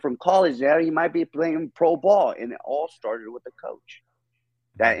 And then from college, now he might be playing pro ball. And it all started with a coach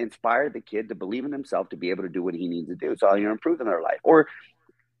that inspired the kid to believe in himself, to be able to do what he needs to do. So you're improving their life. Or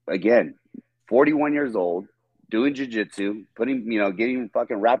again, 41 years old, doing jiu-jitsu, getting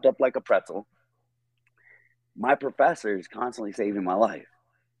fucking wrapped up like a pretzel. My professor is constantly saving my life.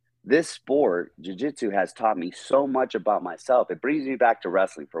 This sport, jiu-jitsu, has taught me so much about myself. It brings me back to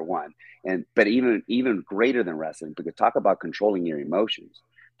wrestling for one, but even greater than wrestling, because talk about controlling your emotions,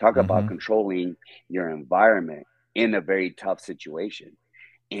 talk about controlling your environment in a very tough situation,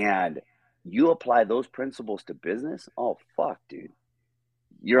 and you apply those principles to business. Oh fuck, dude,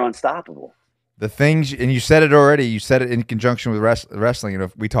 you're unstoppable. The things, and you said it already, you said it in conjunction with wrestling. You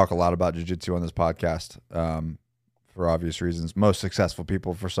know, we talk a lot about jiu-jitsu on this podcast for obvious reasons. Most successful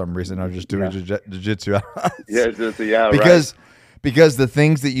people, for some reason, are just doing jiu-jitsu. Because the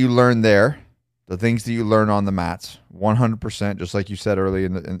things that you learn there, the things that you learn on the mats, 100%, just like you said early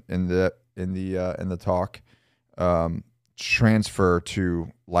in the talk, transfer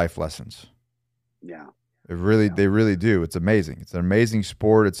to life lessons. Yeah. They really do. It's amazing. It's an amazing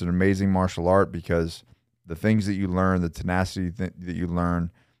sport. It's an amazing martial art, because the things that you learn, the tenacity that you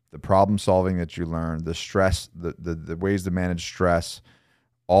learn, the problem solving that you learn, the stress, the ways to manage stress,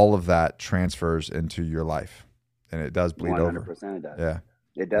 all of that transfers into your life, and it does bleed 100% over. 100% it does. Yeah,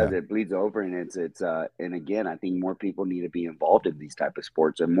 it does. Yeah. It bleeds over, and and again, I think more people need to be involved in these type of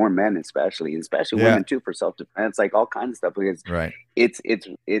sports, and more men, especially women too, for self-defense, like all kinds of stuff. Because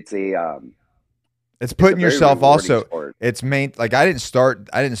it's putting yourself also. Sport. It's like I didn't start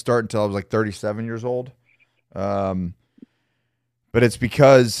until I was like 37 years old. But it's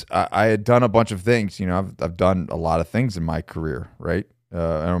because I had done a bunch of things. You know, I've done a lot of things in my career, right?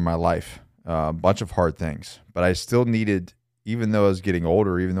 And in my life, a bunch of hard things. But I still needed, even though I was getting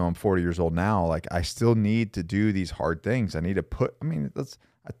older, even though I'm 40 years old now, like I still need to do these hard things. I need to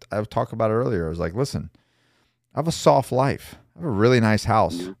I talked about it earlier. I was like, listen, I have a soft life. I have a really nice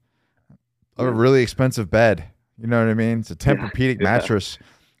house. Yeah. I have a really expensive bed. You know what I mean? It's a Tempur-Pedic mattress.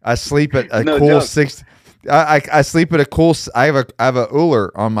 I sleep at a cool 60. I sleep at a cool. I have a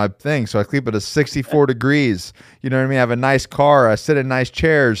Uller on my thing, so I sleep at a 64 degrees. You know what I mean? I have a nice car. I sit in nice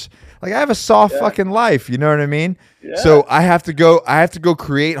chairs. Like I have a soft fucking life. You know what I mean? Yeah. So I have to go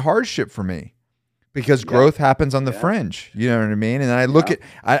create hardship for me, because growth happens on the fringe. You know what I mean? And I look at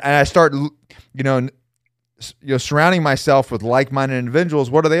I start surrounding myself with like-minded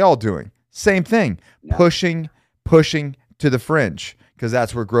individuals. What are they all doing? Same thing, pushing to the fringe, because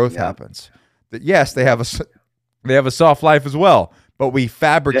that's where growth happens. That yes, they have a soft life as well, but we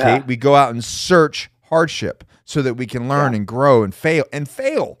fabricate. We go out and search hardship so that we can learn and grow and fail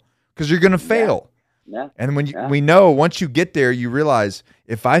because you're going to fail. Yeah. And when we know, once you get there, you realize,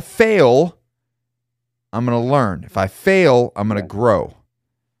 if I fail, I'm going to learn. If I fail, I'm going to grow.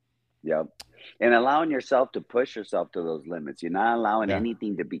 Yep. And allowing yourself to push yourself to those limits. You're not allowing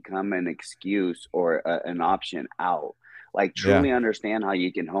anything to become an excuse or an option out. Like truly understand how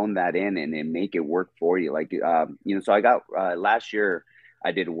you can hone that in and make it work for you. Like, so I got, last year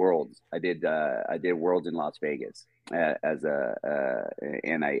I did Worlds. I did Worlds in Las Vegas and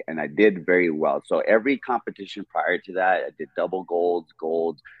I did very well. So every competition prior to that, I did double golds.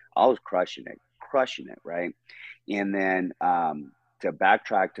 I was crushing it. Right. And then, to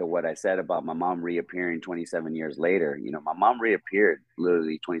backtrack to what I said about my mom reappearing 27 years later, my mom reappeared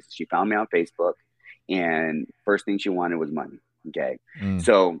literally she found me on Facebook, and first thing she wanted was money. Okay.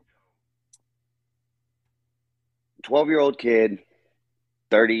 So 12-year-old kid,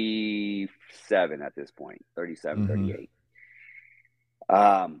 37 at this point, 37, 38.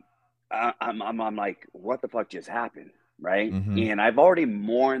 I'm like, what the fuck just happened? Right. And I've already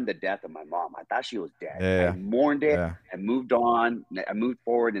mourned the death of my mom. I thought she was dead. I mourned it. I moved on. I moved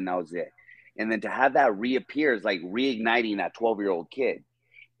forward, and that was it. And then to have that reappear is like reigniting that 12-year-old kid.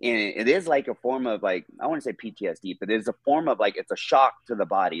 And it is like a form of like, I want to say PTSD, but it's a form of like, it's a shock to the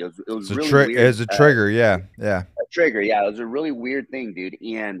body. It was really weird. It's a trigger. Yeah. Yeah. A trigger. Yeah. It was a really weird thing, dude.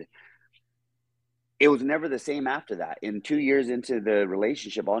 And it was never the same after that. In 2 years into the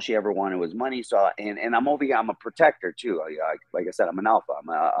relationship, all she ever wanted was money. So, and I'm over here, I'm a protector too. Like I said, I'm an alpha.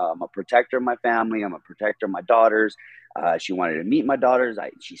 I'm a protector of my family. I'm a protector of my daughters. She wanted to meet my daughters.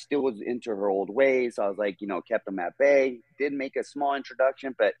 She still was into her old ways. So I was like, kept them at bay. Did make a small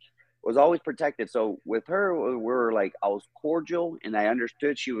introduction, but was always protected. So with her, we were like, I was cordial and I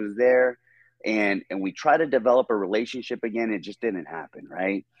understood she was there. And we tried to develop a relationship again. It just didn't happen.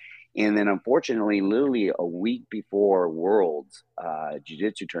 Right. And then unfortunately, literally a week before Worlds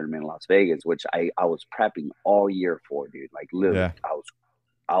Jiu-Jitsu tournament in Las Vegas, which I was prepping all year for, dude. Like literally, Yeah.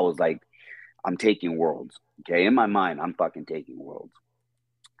 I was like, I'm taking Worlds. Okay. In my mind, I'm fucking taking Worlds.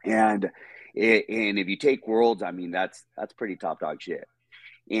 And if you take Worlds, I mean, that's pretty top dog shit.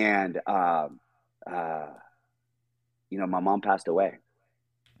 And my mom passed away.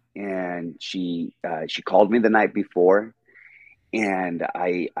 And she called me the night before. And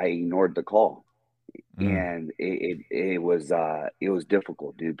I ignored the call, and it was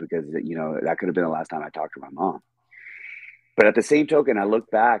difficult, dude, because that could have been the last time I talked to my mom. But at the same token, I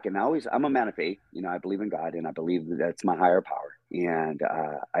look back, and I'm a man of faith. I believe in God, and I believe that's my higher power. And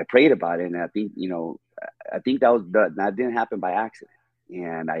I prayed about it, and I think that didn't happen by accident.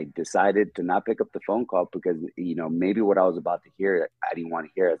 And I decided to not pick up the phone call because maybe what I was about to hear, I didn't want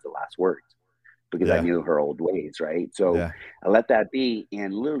to hear as the last words, because I knew her old ways, right? So I let that be.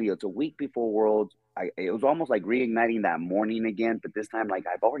 And literally, it's a week before Worlds. It was almost like reigniting that mourning again, but this time, like,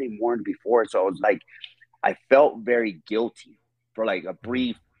 I've already mourned before. So it was like, I felt very guilty for like a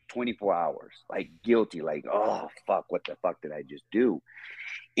brief 24 hours, like guilty, like, oh, fuck, what the fuck did I just do?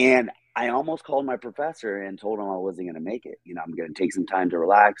 And I almost called my professor and told him I wasn't going to make it. I'm going to take some time to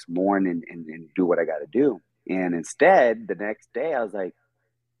relax, mourn, and do what I got to do. And instead, the next day, I was like,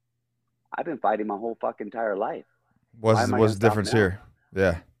 I've been fighting my whole fucking entire life. What's the difference here?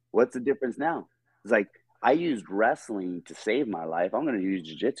 Yeah. What's the difference now? It's like, I used wrestling to save my life. I'm going to use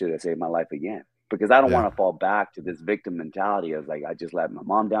jiu-jitsu to save my life again, because I don't want to fall back to this victim mentality of like, I just let my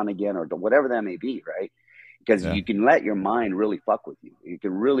mom down again, or whatever that may be. Right. Because you can let your mind really fuck with you. You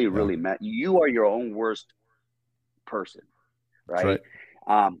can really, you are your own worst person. Right.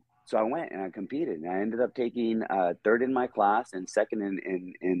 So I went and I competed, and I ended up taking third in my class and second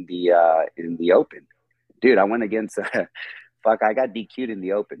in the open. Dude, I went against fuck. I got DQ'd in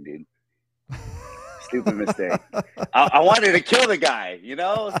the open, dude. Stupid mistake. I wanted to kill the guy.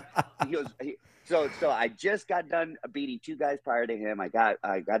 So I just got done beating two guys prior to him. I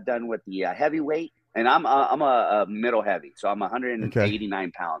got done with the heavyweight, and I'm a middle heavy, so I'm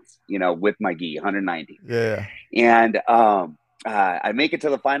 189 pounds. With my gi, 190. Yeah. And I make it to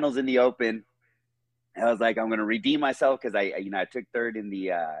the finals in the open. I was like, I'm going to redeem myself, because I took third in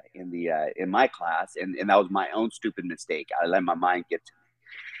my class, and that was my own stupid mistake. I let my mind get to me.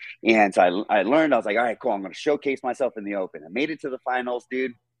 And so I learned. I was like, all right, cool. I'm going to showcase myself in the open. I made it to the finals,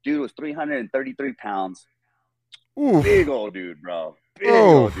 dude. Dude was 333 pounds. Oof. Big old dude, bro. Big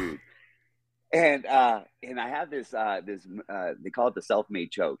old dude. And I have this they call it the self-made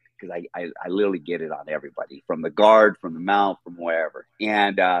choke, because I literally get it on everybody, from the guard, from the mount, from wherever.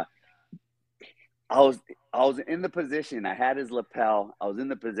 And I was in the position. I had his lapel. I was in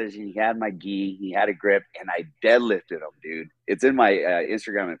the position. He had my gi. He had a grip, and I deadlifted him, dude. It's in my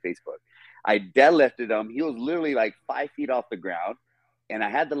Instagram and Facebook. I deadlifted him. He was literally like 5 feet off the ground, and I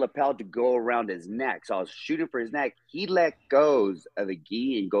had the lapel to go around his neck. So I was shooting for his neck. He let goes of the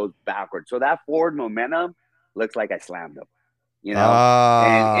gi and goes backwards. So that forward momentum looks like I slammed him,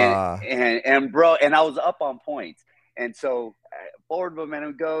 and bro, and I was up on points. And so forward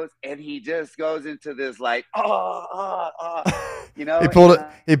momentum goes, and he just goes into this like, He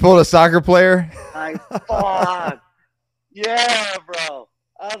pulled a soccer player. Fuck. Yeah, bro.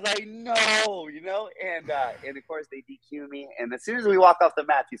 I was like, no, and of course they DQ me. And as soon as we walk off the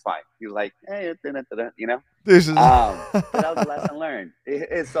mat, he's fine. He was like, hey, This is but that was a lesson learned.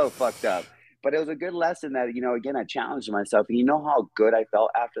 It's so fucked up. But it was a good lesson that, again, I challenged myself. And you know how good I felt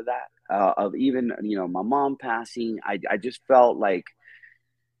after that? Of even, my mom passing, I just felt like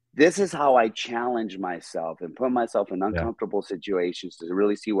this is how I challenge myself and put myself in uncomfortable situations to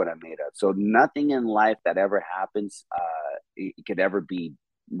really see what I'm made of. So nothing in life that ever happens, it could ever be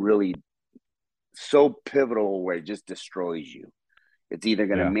really so pivotal where it just destroys you. It's either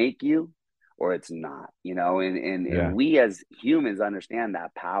going to make you or it's not, and we as humans understand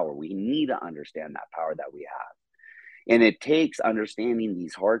that power. We need to understand that power that we have. And it takes understanding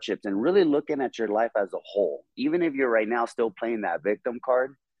these hardships and really looking at your life as a whole. Even if you're right now still playing that victim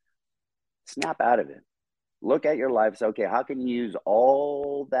card, Snap out of it. Look at your life. Say, okay, how can you use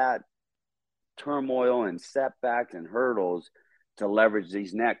all that turmoil and setbacks and hurdles to leverage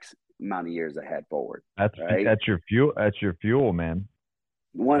these next amount of years ahead forward? Right? That's your fuel. That's your fuel, man.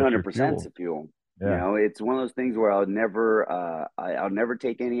 That's your 100% is fuel. a fuel. You Yeah. know, it's one of those things where I'll never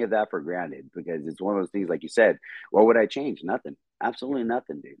take any of that for granted, because it's one of those things, like you said, what would I change? Nothing. Absolutely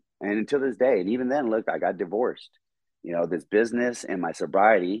nothing, dude. And until this day, and even then, look, I got divorced. You know, this business and my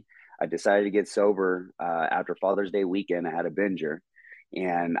sobriety, I decided to get sober after Father's Day weekend. I had a binger,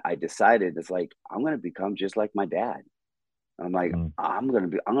 and I decided, it's like, I'm going to become just like my dad. I'm like, Mm. I'm going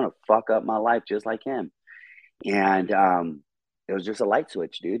to fuck up my life just like him. And it was just a light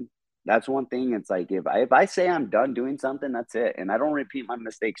switch, dude. That's one thing. It's like, if I say I'm done doing something, that's it, and I don't repeat my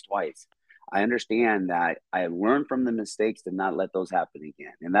mistakes twice. I understand that I learned from the mistakes to not let those happen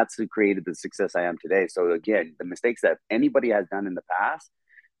again, and that's who created the success I am today. So again, the mistakes that anybody has done in the past,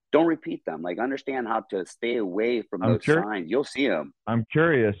 don't repeat them. Like, understand how to stay away from I'm those curious. signs. You'll see them. I'm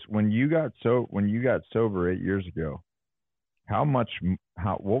curious, when you got sober 8 years ago,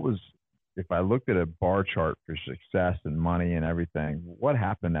 what was, if I looked at a bar chart for success and money and everything, what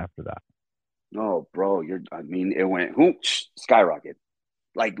happened after that? Oh, bro, I mean, it went whoosh, skyrocket.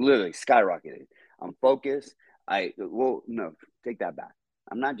 Like, literally skyrocketed. I'm focused. Well, no, take that back.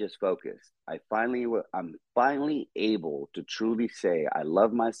 I'm not just focused. I'm finally able to truly say I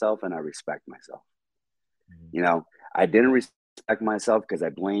love myself and I respect myself. Mhm. You know, I didn't respect myself because I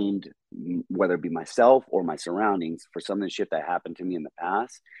blamed, whether it be myself or my surroundings, for some of the shit that happened to me in the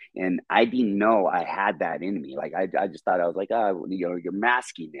past. And I didn't know I had that in me. Like, I just thought, I was like, you're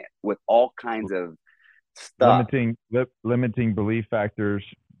masking it with all kinds of stuff. Limiting belief factors,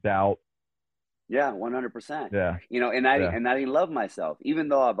 doubt. Yeah, 100%. Yeah. You know, Yeah. and I didn't love myself, even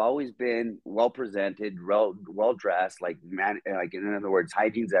though I've always been well presented, well dressed, like, man, like, in other words,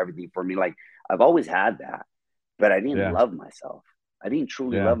 hygiene's everything for me. Like, I've always had that, but I didn't Yeah. love myself. I didn't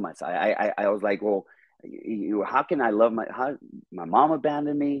truly Yeah. love myself. I was like, well, how can I love my mom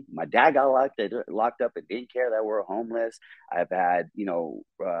abandoned me, my dad got locked up and didn't care that we're homeless. I've had,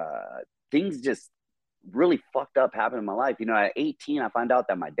 things just really fucked up happened in my life. You know, at 18, I found out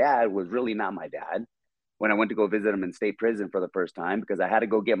that my dad was really not my dad when I went to go visit him in state prison for the first time, because I had to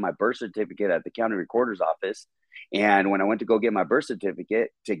go get my birth certificate at the county recorder's office. And when I went to go get my birth certificate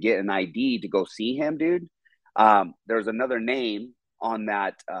to get an ID to go see him, dude, there was another name on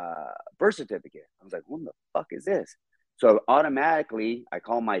that birth certificate. I was like, what the fuck is this? So automatically, I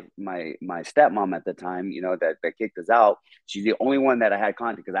called my stepmom at the time, you know, that kicked us out. She's the only one that I had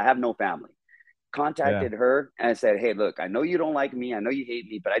contact, because I have no family. Yeah. Contacted her and I said, hey, look, I know you don't like me, I know you hate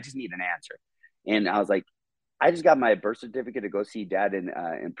me, but I just need an answer. And I was like, I just got my birth certificate to go see dad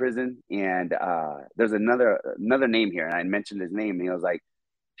in prison, and there's another name here, and I mentioned his name, and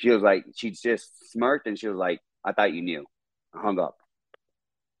she was like, she just smirked, and she was like, I thought you knew. I hung up.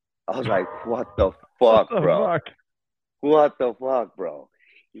 I was like, what the What fuck, the bro? fuck? What the fuck, bro?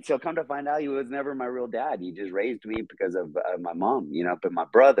 So come to find out, he was never my real dad. He just raised me because of my mom, you know. But my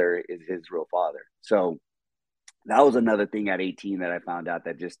brother is his real father. So that was another thing at 18 that I found out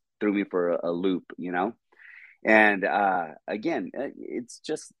that just threw me for a loop, you know. And again, it's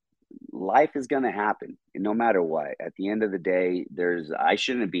just, life is going to happen, and no matter what. At the end of the day, I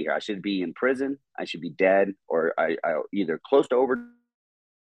shouldn't be here. I should be in prison. I should be dead, or I either close to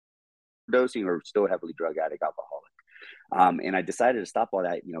overdosing or still heavily drug addict, alcoholic. And I decided to stop all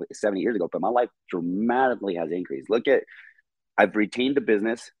that, 7 years ago. But my life dramatically has increased. I've retained the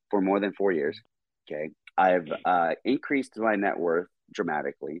business for more than 4 years. Okay, I've increased my net worth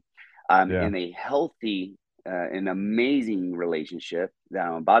dramatically. I'm Yeah. in a healthy, an amazing relationship that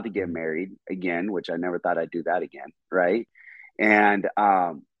I'm about to get Mhm. married again, which I never thought I'd do that again, right? And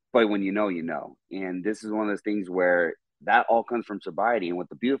but when you know, you know. And this is one of those things where that all comes from sobriety. And what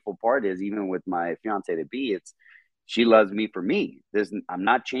the beautiful part is, even with my fiance to be, it's she loves me for me. I'm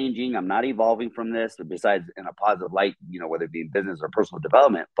not changing. I'm not evolving from this, besides in a positive light, whether it be in business or personal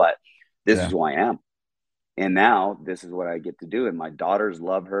development. But this is Yeah. who I am. And now this is what I get to do. And my daughters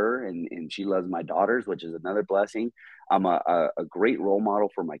love her, and she loves my daughters, which is another blessing. I'm a great role model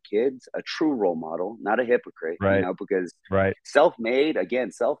for my kids, a true role model, not a hypocrite, Right. because Right. self-made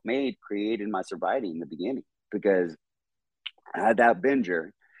created my sobriety in the beginning, because I had that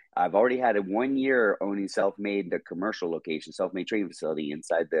binger. I've already had a 1 year owning self-made, the commercial location, self-made training facility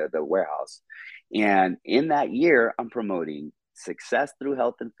inside the warehouse. And in that year, I'm promoting success through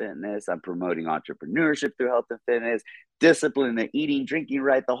health and fitness. I'm promoting entrepreneurship through health and fitness, discipline and eating, drinking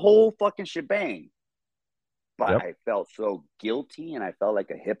right, the whole fucking shebang. But Yep. I felt so guilty, and I felt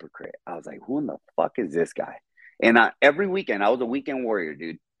like a hypocrite. I was like, who in the fuck is this guy? And every weekend, I was a weekend warrior,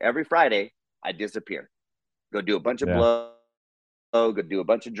 dude. every Friday, I disappear, go do a bunch of blow, go do a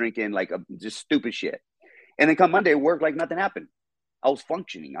bunch of drinking, like just stupid shit. And then come Monday, work like nothing happened. I was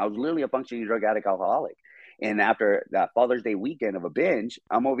functioning. I was literally a functioning drug addict alcoholic. And after that Father's Day weekend of a binge,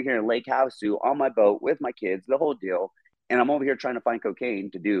 I'm over here in Lake Havasu on my boat with my kids, the whole deal. And I'm over here trying to find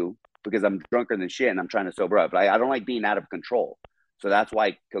cocaine to do because I'm drunker than shit and I'm trying to sober up. But I don't like being out of control. So that's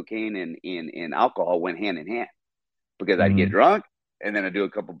why cocaine and alcohol went hand in hand, because I'd get drunk and then I'd do a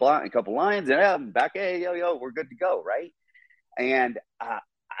couple lines and I'm back. Hey, yo, we're good to go. Right. And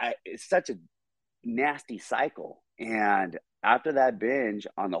it's such a nasty cycle. And after that binge,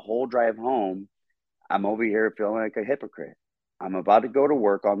 on the whole drive home, I'm over here feeling like a hypocrite. I'm about to go to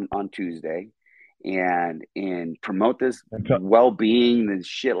work on Tuesday and promote this well-being and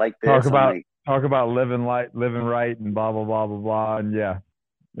shit like this. Talk about living right and blah blah blah blah blah. And yeah.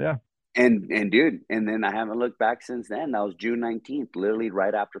 And dude, and then I haven't looked back since then. That was June 19th, literally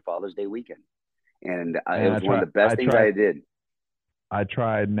right after Father's Day weekend, and it was one of the best things I did. I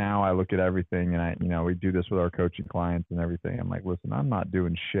tried. Now I look at everything, and we do this with our coaching clients and everything. I'm like, listen, I'm not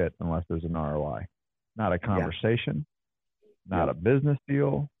doing shit unless there's an ROI, not a conversation, not a business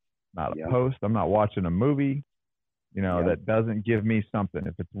deal, not a post. I'm not watching a movie, that doesn't give me something.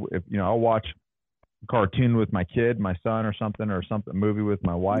 If I'll watch a cartoon with my kid, my son, or something movie with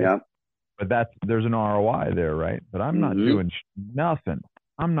my wife. Yep. But there's an ROI there, right? But I'm not doing nothing.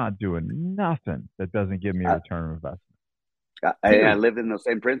 I'm not doing nothing that doesn't give me a return on investment. I live in those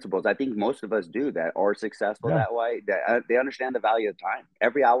same principles. I think most of us do that are successful that way. That they understand the value of time.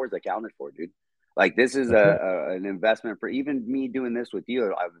 Every hour is accounted for, dude. Like this is an investment for even me doing this with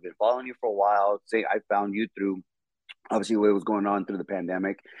you. I've been following you for a while. I found you through obviously what was going on through the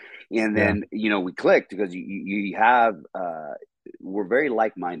pandemic, and then we clicked because you have we're very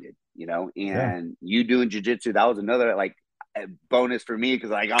like-minded, and you doing jiu-jitsu, that was another like bonus for me because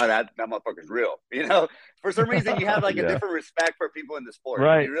that motherfucker's real. For some reason you have like a different respect for people in the sport.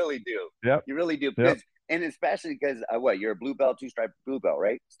 Right. You really do. Yep. You really do. Because, and especially because you're a blue belt, 2-stripe blue belt,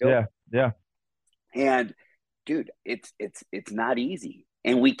 right? Still. Yeah. And dude, it's not easy.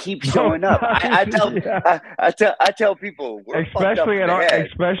 And we keep showing up. I tell people, we're especially at our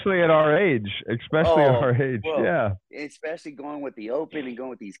age. Especially going with the open and going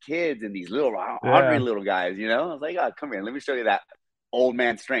with these kids and these little hungry little guys. I was like, oh, come here, let me show you that old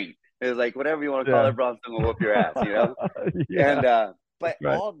man strength. It was like whatever you want to call it, bro, I'm still gonna whoop your ass. And but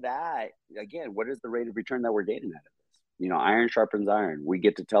all that again, what is the rate of return that we're getting out of this? Iron sharpens iron. We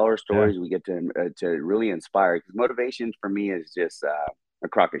get to tell our stories. We get to really inspire. Because motivation for me is just a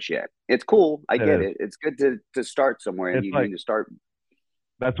crock of shit. It's cool. I get it. It's good to start somewhere, and you need to start.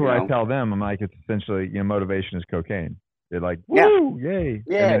 That's what I tell them. I'm like, it's essentially, motivation is cocaine. They're like, woo, yay,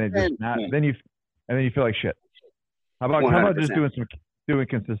 and then you feel like shit. How about just doing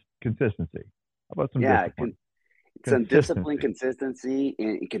consistency? How about some discipline? Some discipline, consistency,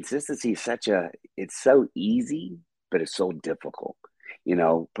 and consistency is it's so easy, but it's so difficult.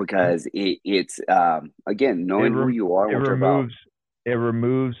 Because it's again knowing who you are. It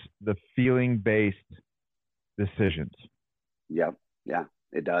removes the feeling-based decisions. Yeah,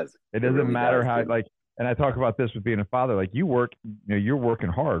 it does. It doesn't really matter how, and I talk about this with being a father. Like you work, you're working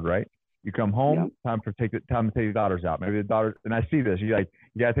hard, right? You come home, time to take the daughters out. Maybe the daughters, and I see this. You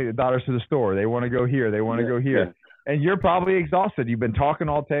gotta take the daughters to the store. They want to go here. They want to go here, and you're probably exhausted. You've been talking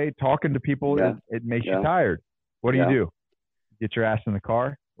all day, talking to people. Yeah. It makes you tired. What do? Get your ass in the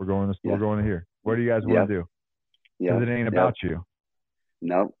car. We're going to the store. We're going to here. What do you guys want to do? Because it ain't about you.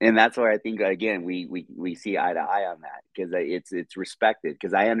 No, and that's where I think again we see eye to eye on that, because it's respected,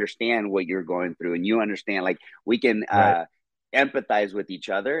 because I understand what you're going through and you understand. Like we can empathize with each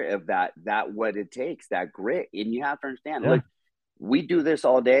other of that what it takes, that grit, and you have to understand. Look, we do this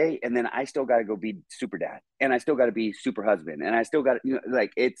all day, and then I still got to go be super dad, and I still got to be super husband, and I still got to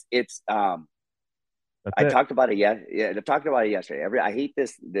I talked about it. I talked about it yesterday. I hate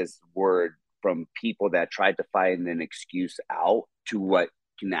this word from people that tried to find an excuse out to what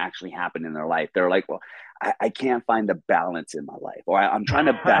can actually happen in their life. They're like, well, I can't find the balance in my life, or I'm trying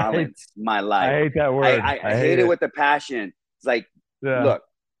to balance my life. I hate that word. I hate it with a passion. It's like, look,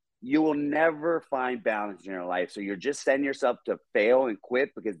 you will never find balance in your life. So you're just setting yourself to fail and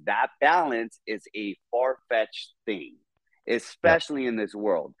quit, because that balance is a far-fetched thing, especially in this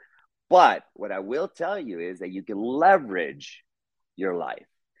world. But what I will tell you is that you can leverage your life.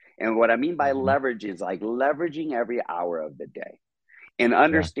 And what I mean by leverage is like leveraging every hour of the day, and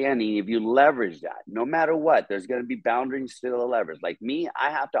understanding if you leverage that, no matter what, there's going to be boundaries to the leverage. Like me,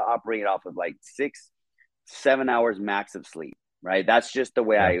 I have to operate off of like 6-7 hours max of sleep, right? That's just the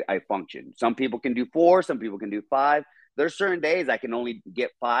way I function. Some people can do 4, some people can do 5. There's certain days I can only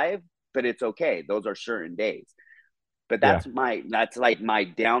get 5, but it's okay. Those are certain days. But that's like my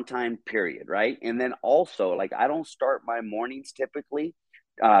downtime period, right? And then also, like, I don't start my mornings typically,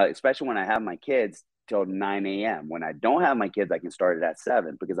 especially when I have my kids, till 9 a.m. When I don't have my kids, I can start it at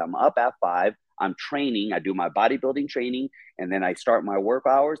 7 because I'm up at 5. I'm training. I do my bodybuilding training, and then I start my work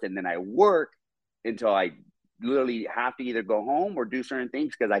hours, and then I work until I literally have to either go home or do certain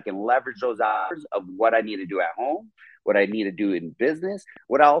things because I can leverage those hours of what I need to do at home, what I need to do in business,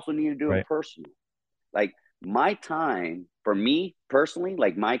 what I also need to do in personal. Like, my time, for me personally,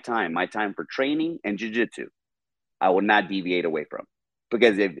 like my time for training and jiu-jitsu, I will not deviate away from.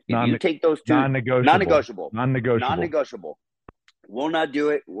 Because if you take those two, non-negotiable. Will not do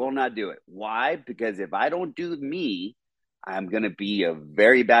it. Why? Because if I don't do me, I'm going to be a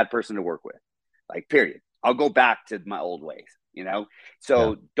very bad person to work with. Like, period. I'll go back to my old ways, you know?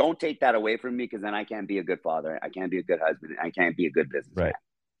 So don't take that away from me, because then I can't be a good father. I can't be a good husband. I can't be a good businessman.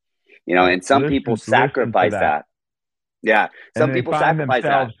 You know, and some people sacrifice that. Yeah. Some people sacrifice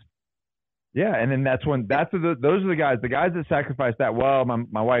that. Yeah. And then those are the guys that sacrifice that. Well,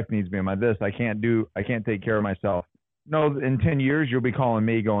 my wife needs me. My this, I can't take care of myself. No, in 10 years, you'll be calling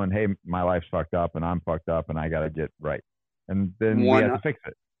me going, hey, my life's fucked up and I'm fucked up and I got to get right. And then we have to fix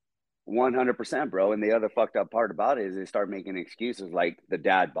it. 100%, bro. And the other fucked up part about it is they start making excuses like the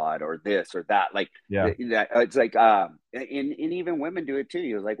dad bod or this or that. Like, it's like, and even women do it too.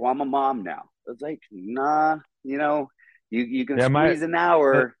 You're like, well, I'm a mom now. It's like, nah, you know, you can squeeze an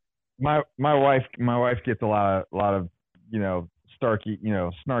hour. My wife gets a lot of, you know,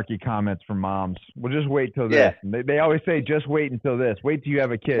 snarky comments from moms. Well, just wait till this. And they always say, just wait until this. Wait till you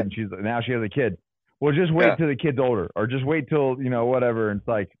have a kid. And now she has a kid. Well, just wait till the kid's older, or just wait till, you know, whatever. And it's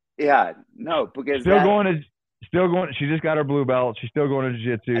like, because still going. She just got her blue belt. She's still going to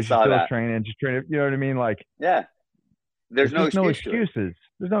jiu-jitsu. She's still training. She's training. You know what I mean? Like, there's no excuses.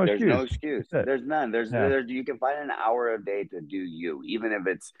 There's no excuse. There's none. You can find an hour a day to do you, even if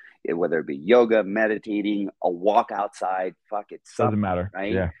it's whether it be yoga, meditating, a walk outside. Fuck it, doesn't matter,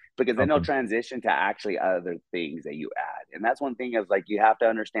 right? Yeah, because then they'll transition to actually other things that you add, and that's one thing is like you have to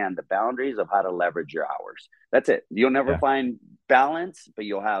understand the boundaries of how to leverage your hours. That's it. You'll never find balance, but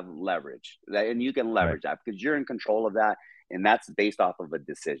you'll have leverage, and you can leverage that because you're in control of that, and that's based off of a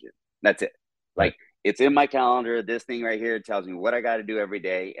decision. That's it. Like. It's in my calendar. This thing right here tells me what I got to do every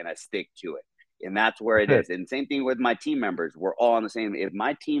day, and I stick to it. And that's where it is. And same thing with my team members. We're all on the same. If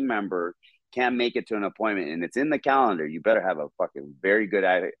my team member can't make it to an appointment and it's in the calendar, you better have a fucking very good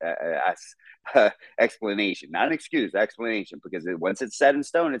explanation, not an excuse, explanation. Because once it's set in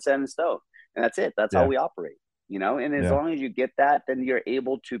stone, it's set in stone, and that's it. That's how we operate, you know. And as long as you get that, then you're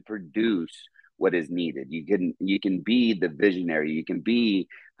able to produce what is needed. You can be the visionary. You can be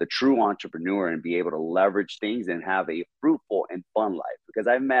the true entrepreneur and be able to leverage things and have a fruitful and fun life. Because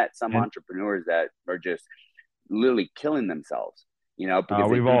I've met some entrepreneurs that are just literally killing themselves, you know, because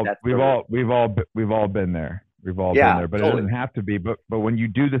we've all been there. We've all been there, but it doesn't have to be. But when you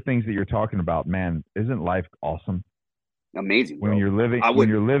do the things that you're talking about, man, isn't life awesome? Amazing. When you're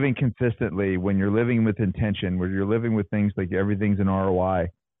living consistently, when you're living with intention, when you're living with things like everything's an ROI.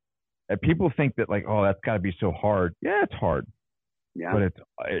 And people think that like, oh, that's got to be so hard. Yeah, it's hard. Yeah. But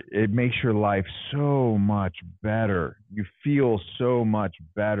it makes your life so much better. You feel so much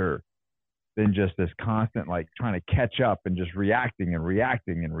better than just this constant like trying to catch up and just reacting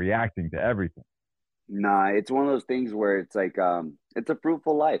to everything. Nah, it's one of those things where it's like it's a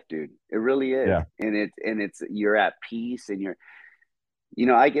fruitful life, dude. It really is. Yeah. And it's you're at peace and you're, you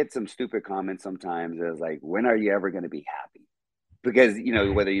know, I get some stupid comments sometimes as like, when are you ever going to be happy? Because, you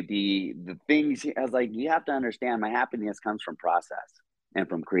know, whether you be the things, I was like, you have to understand my happiness comes from process and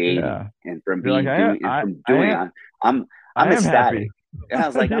from creating and from being I'm ecstatic. And I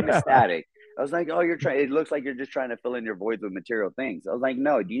was like, I'm ecstatic. I was like, oh, it looks like you're just trying to fill in your voids with material things. I was like,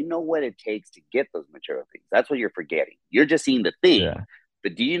 no, do you know what it takes to get those material things? That's what you're forgetting. You're just seeing the thing,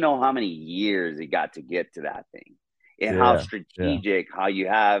 but do you know how many years it got to get to that thing? And how strategic, how you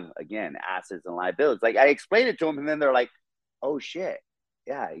have, again, assets and liabilities. Like I explained it to them and then they're like, oh shit.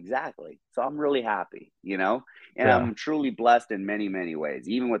 Yeah, exactly. So I'm really happy, you know, and I'm truly blessed in many, many ways,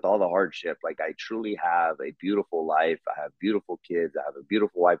 even with all the hardship. Like I truly have a beautiful life. I have beautiful kids. I have a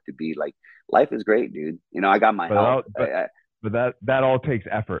beautiful wife to be. Like life is great, dude. You know, I got my health. But that all takes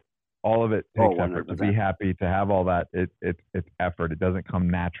effort. All of it takes effort to be happy, to have all that. It's effort. It doesn't come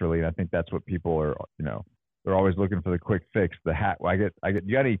naturally. And I think that's what people are, you know, they're always looking for the quick fix, the hack. You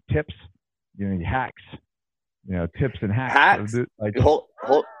got any tips? You know, any hacks? tips and hacks. Like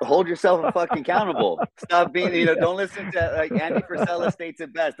hold yourself fucking accountable. Stop being, don't listen to like Andy Frisella states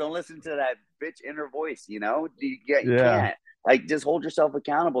it best. Don't listen to that bitch inner voice. You can't like just hold yourself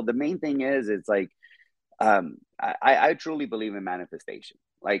accountable. The main thing is it's like I truly believe in manifestation.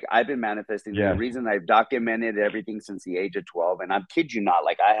 Like I've been manifesting. The reason I've documented everything since the age of 12, and I'm kid you not,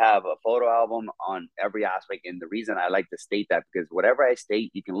 like I have a photo album on every aspect. And the reason I like to state that because whatever I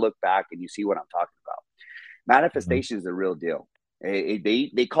state, you can look back and you see what I'm talking about. Manifestation is the real deal.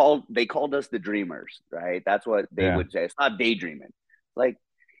 They called us the dreamers, right? That's what they would say. It's not daydreaming. Like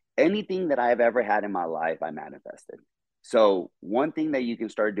anything that I've ever had in my life, I manifested. So one thing that you can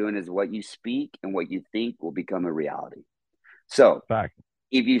start doing is what you speak and what you think will become a reality. So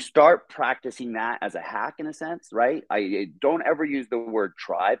if you start practicing that as a hack in a sense, right? I don't ever use the word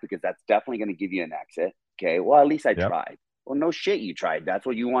try because that's definitely going to give you an exit. Okay. Well, at least I tried. Well, no shit, you tried. That's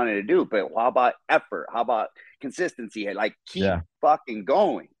what you wanted to do. But how about effort? How about consistency? Like keep fucking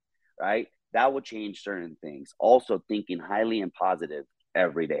going, right? That will change certain things. Also thinking highly and positive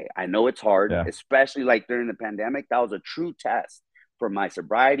every day. I know it's hard, especially like during the pandemic. That was a true test for my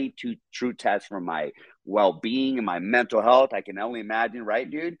sobriety, true test for my well-being and my mental health. I can only imagine, right,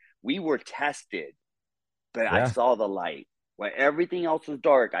 dude? We were tested, but I saw the light. When everything else was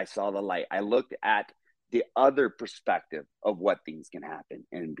dark, I saw the light. I looked at the other perspective of what things can happen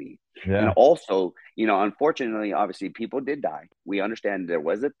and be. And also, unfortunately, obviously people did die. We understand there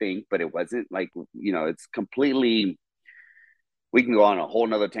was a thing, but it wasn't like, it's completely, we can go on a whole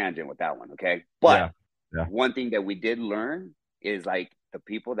nother tangent with that one. Okay. But one thing that we did learn is like the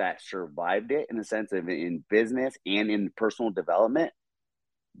people that survived it in the sense of in business and in personal development,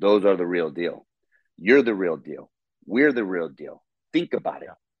 those are the real deal. You're the real deal. We're the real deal. Think about it.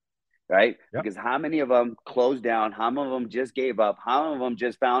 Right? Because how many of them closed down? How many of them just gave up? How many of them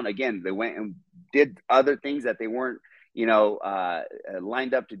just found, again, they went and did other things that they weren't,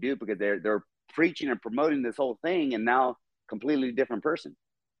 lined up to do because they're preaching and promoting this whole thing and now completely different person.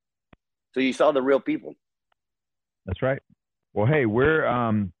 So you saw the real people. That's right. Well, hey, we're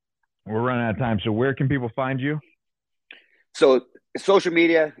running out of time. So where can people find you? So social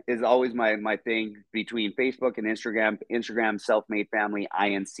media is always my thing between Facebook and Instagram. Instagram, Self-Made Family,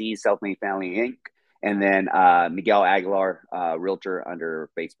 INC, Self-Made Family Inc. And then Miguel Aguilar, Realtor under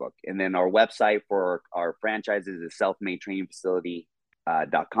Facebook. And then our website for our franchises is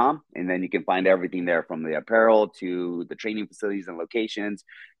selfmadefacility.com. And then you can find everything there from the apparel to the training facilities and locations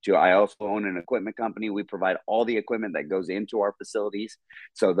to I also own an equipment company. We provide all the equipment that goes into our facilities.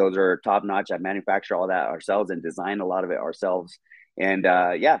 So those are top notch. I manufacture all that ourselves and design a lot of it ourselves. And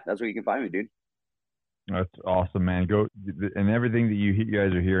that's where you can find me, dude. That's awesome, man. Go and everything that you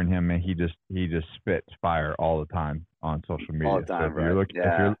guys are hearing him, man. He just spits fire all the time on social media. All the time, so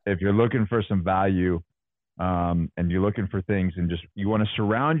if you're looking for some value, and you're looking for things, and just you want to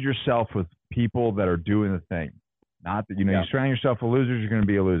surround yourself with people that are doing the thing. Not that you surround yourself with losers, you're going to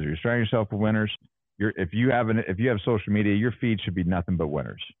be a loser. You surround yourself with winners. If you have social media, your feed should be nothing but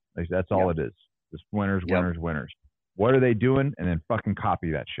winners. Like, that's all it is. Just winners, winners, winners. What are they doing? And then fucking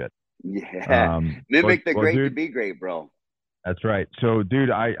copy that shit. Yeah. Mimic the great to be great, bro. That's right. So, dude,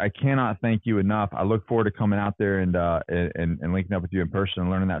 I cannot thank you enough. I look forward to coming out there and linking up with you in person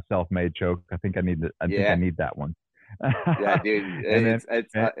and learning that self-made choke. I think I need that. I think I need that one. Yeah, dude.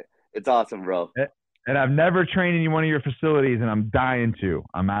 It's awesome, bro. And I've never trained in one of your facilities, and I'm dying to.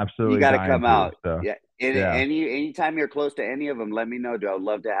 I'm absolutely. You got to come out. So. Yeah. Anytime you're close to any of them, let me know, dude. I'd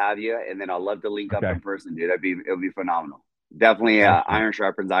love to have you, and then I'd love to link up in person, dude. It'll be phenomenal. Definitely, iron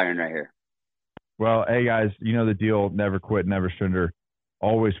sharpens iron right here. Well, hey guys, you know the deal. Never quit, never surrender,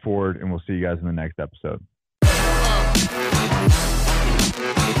 always forward, and we'll see you guys in the next episode.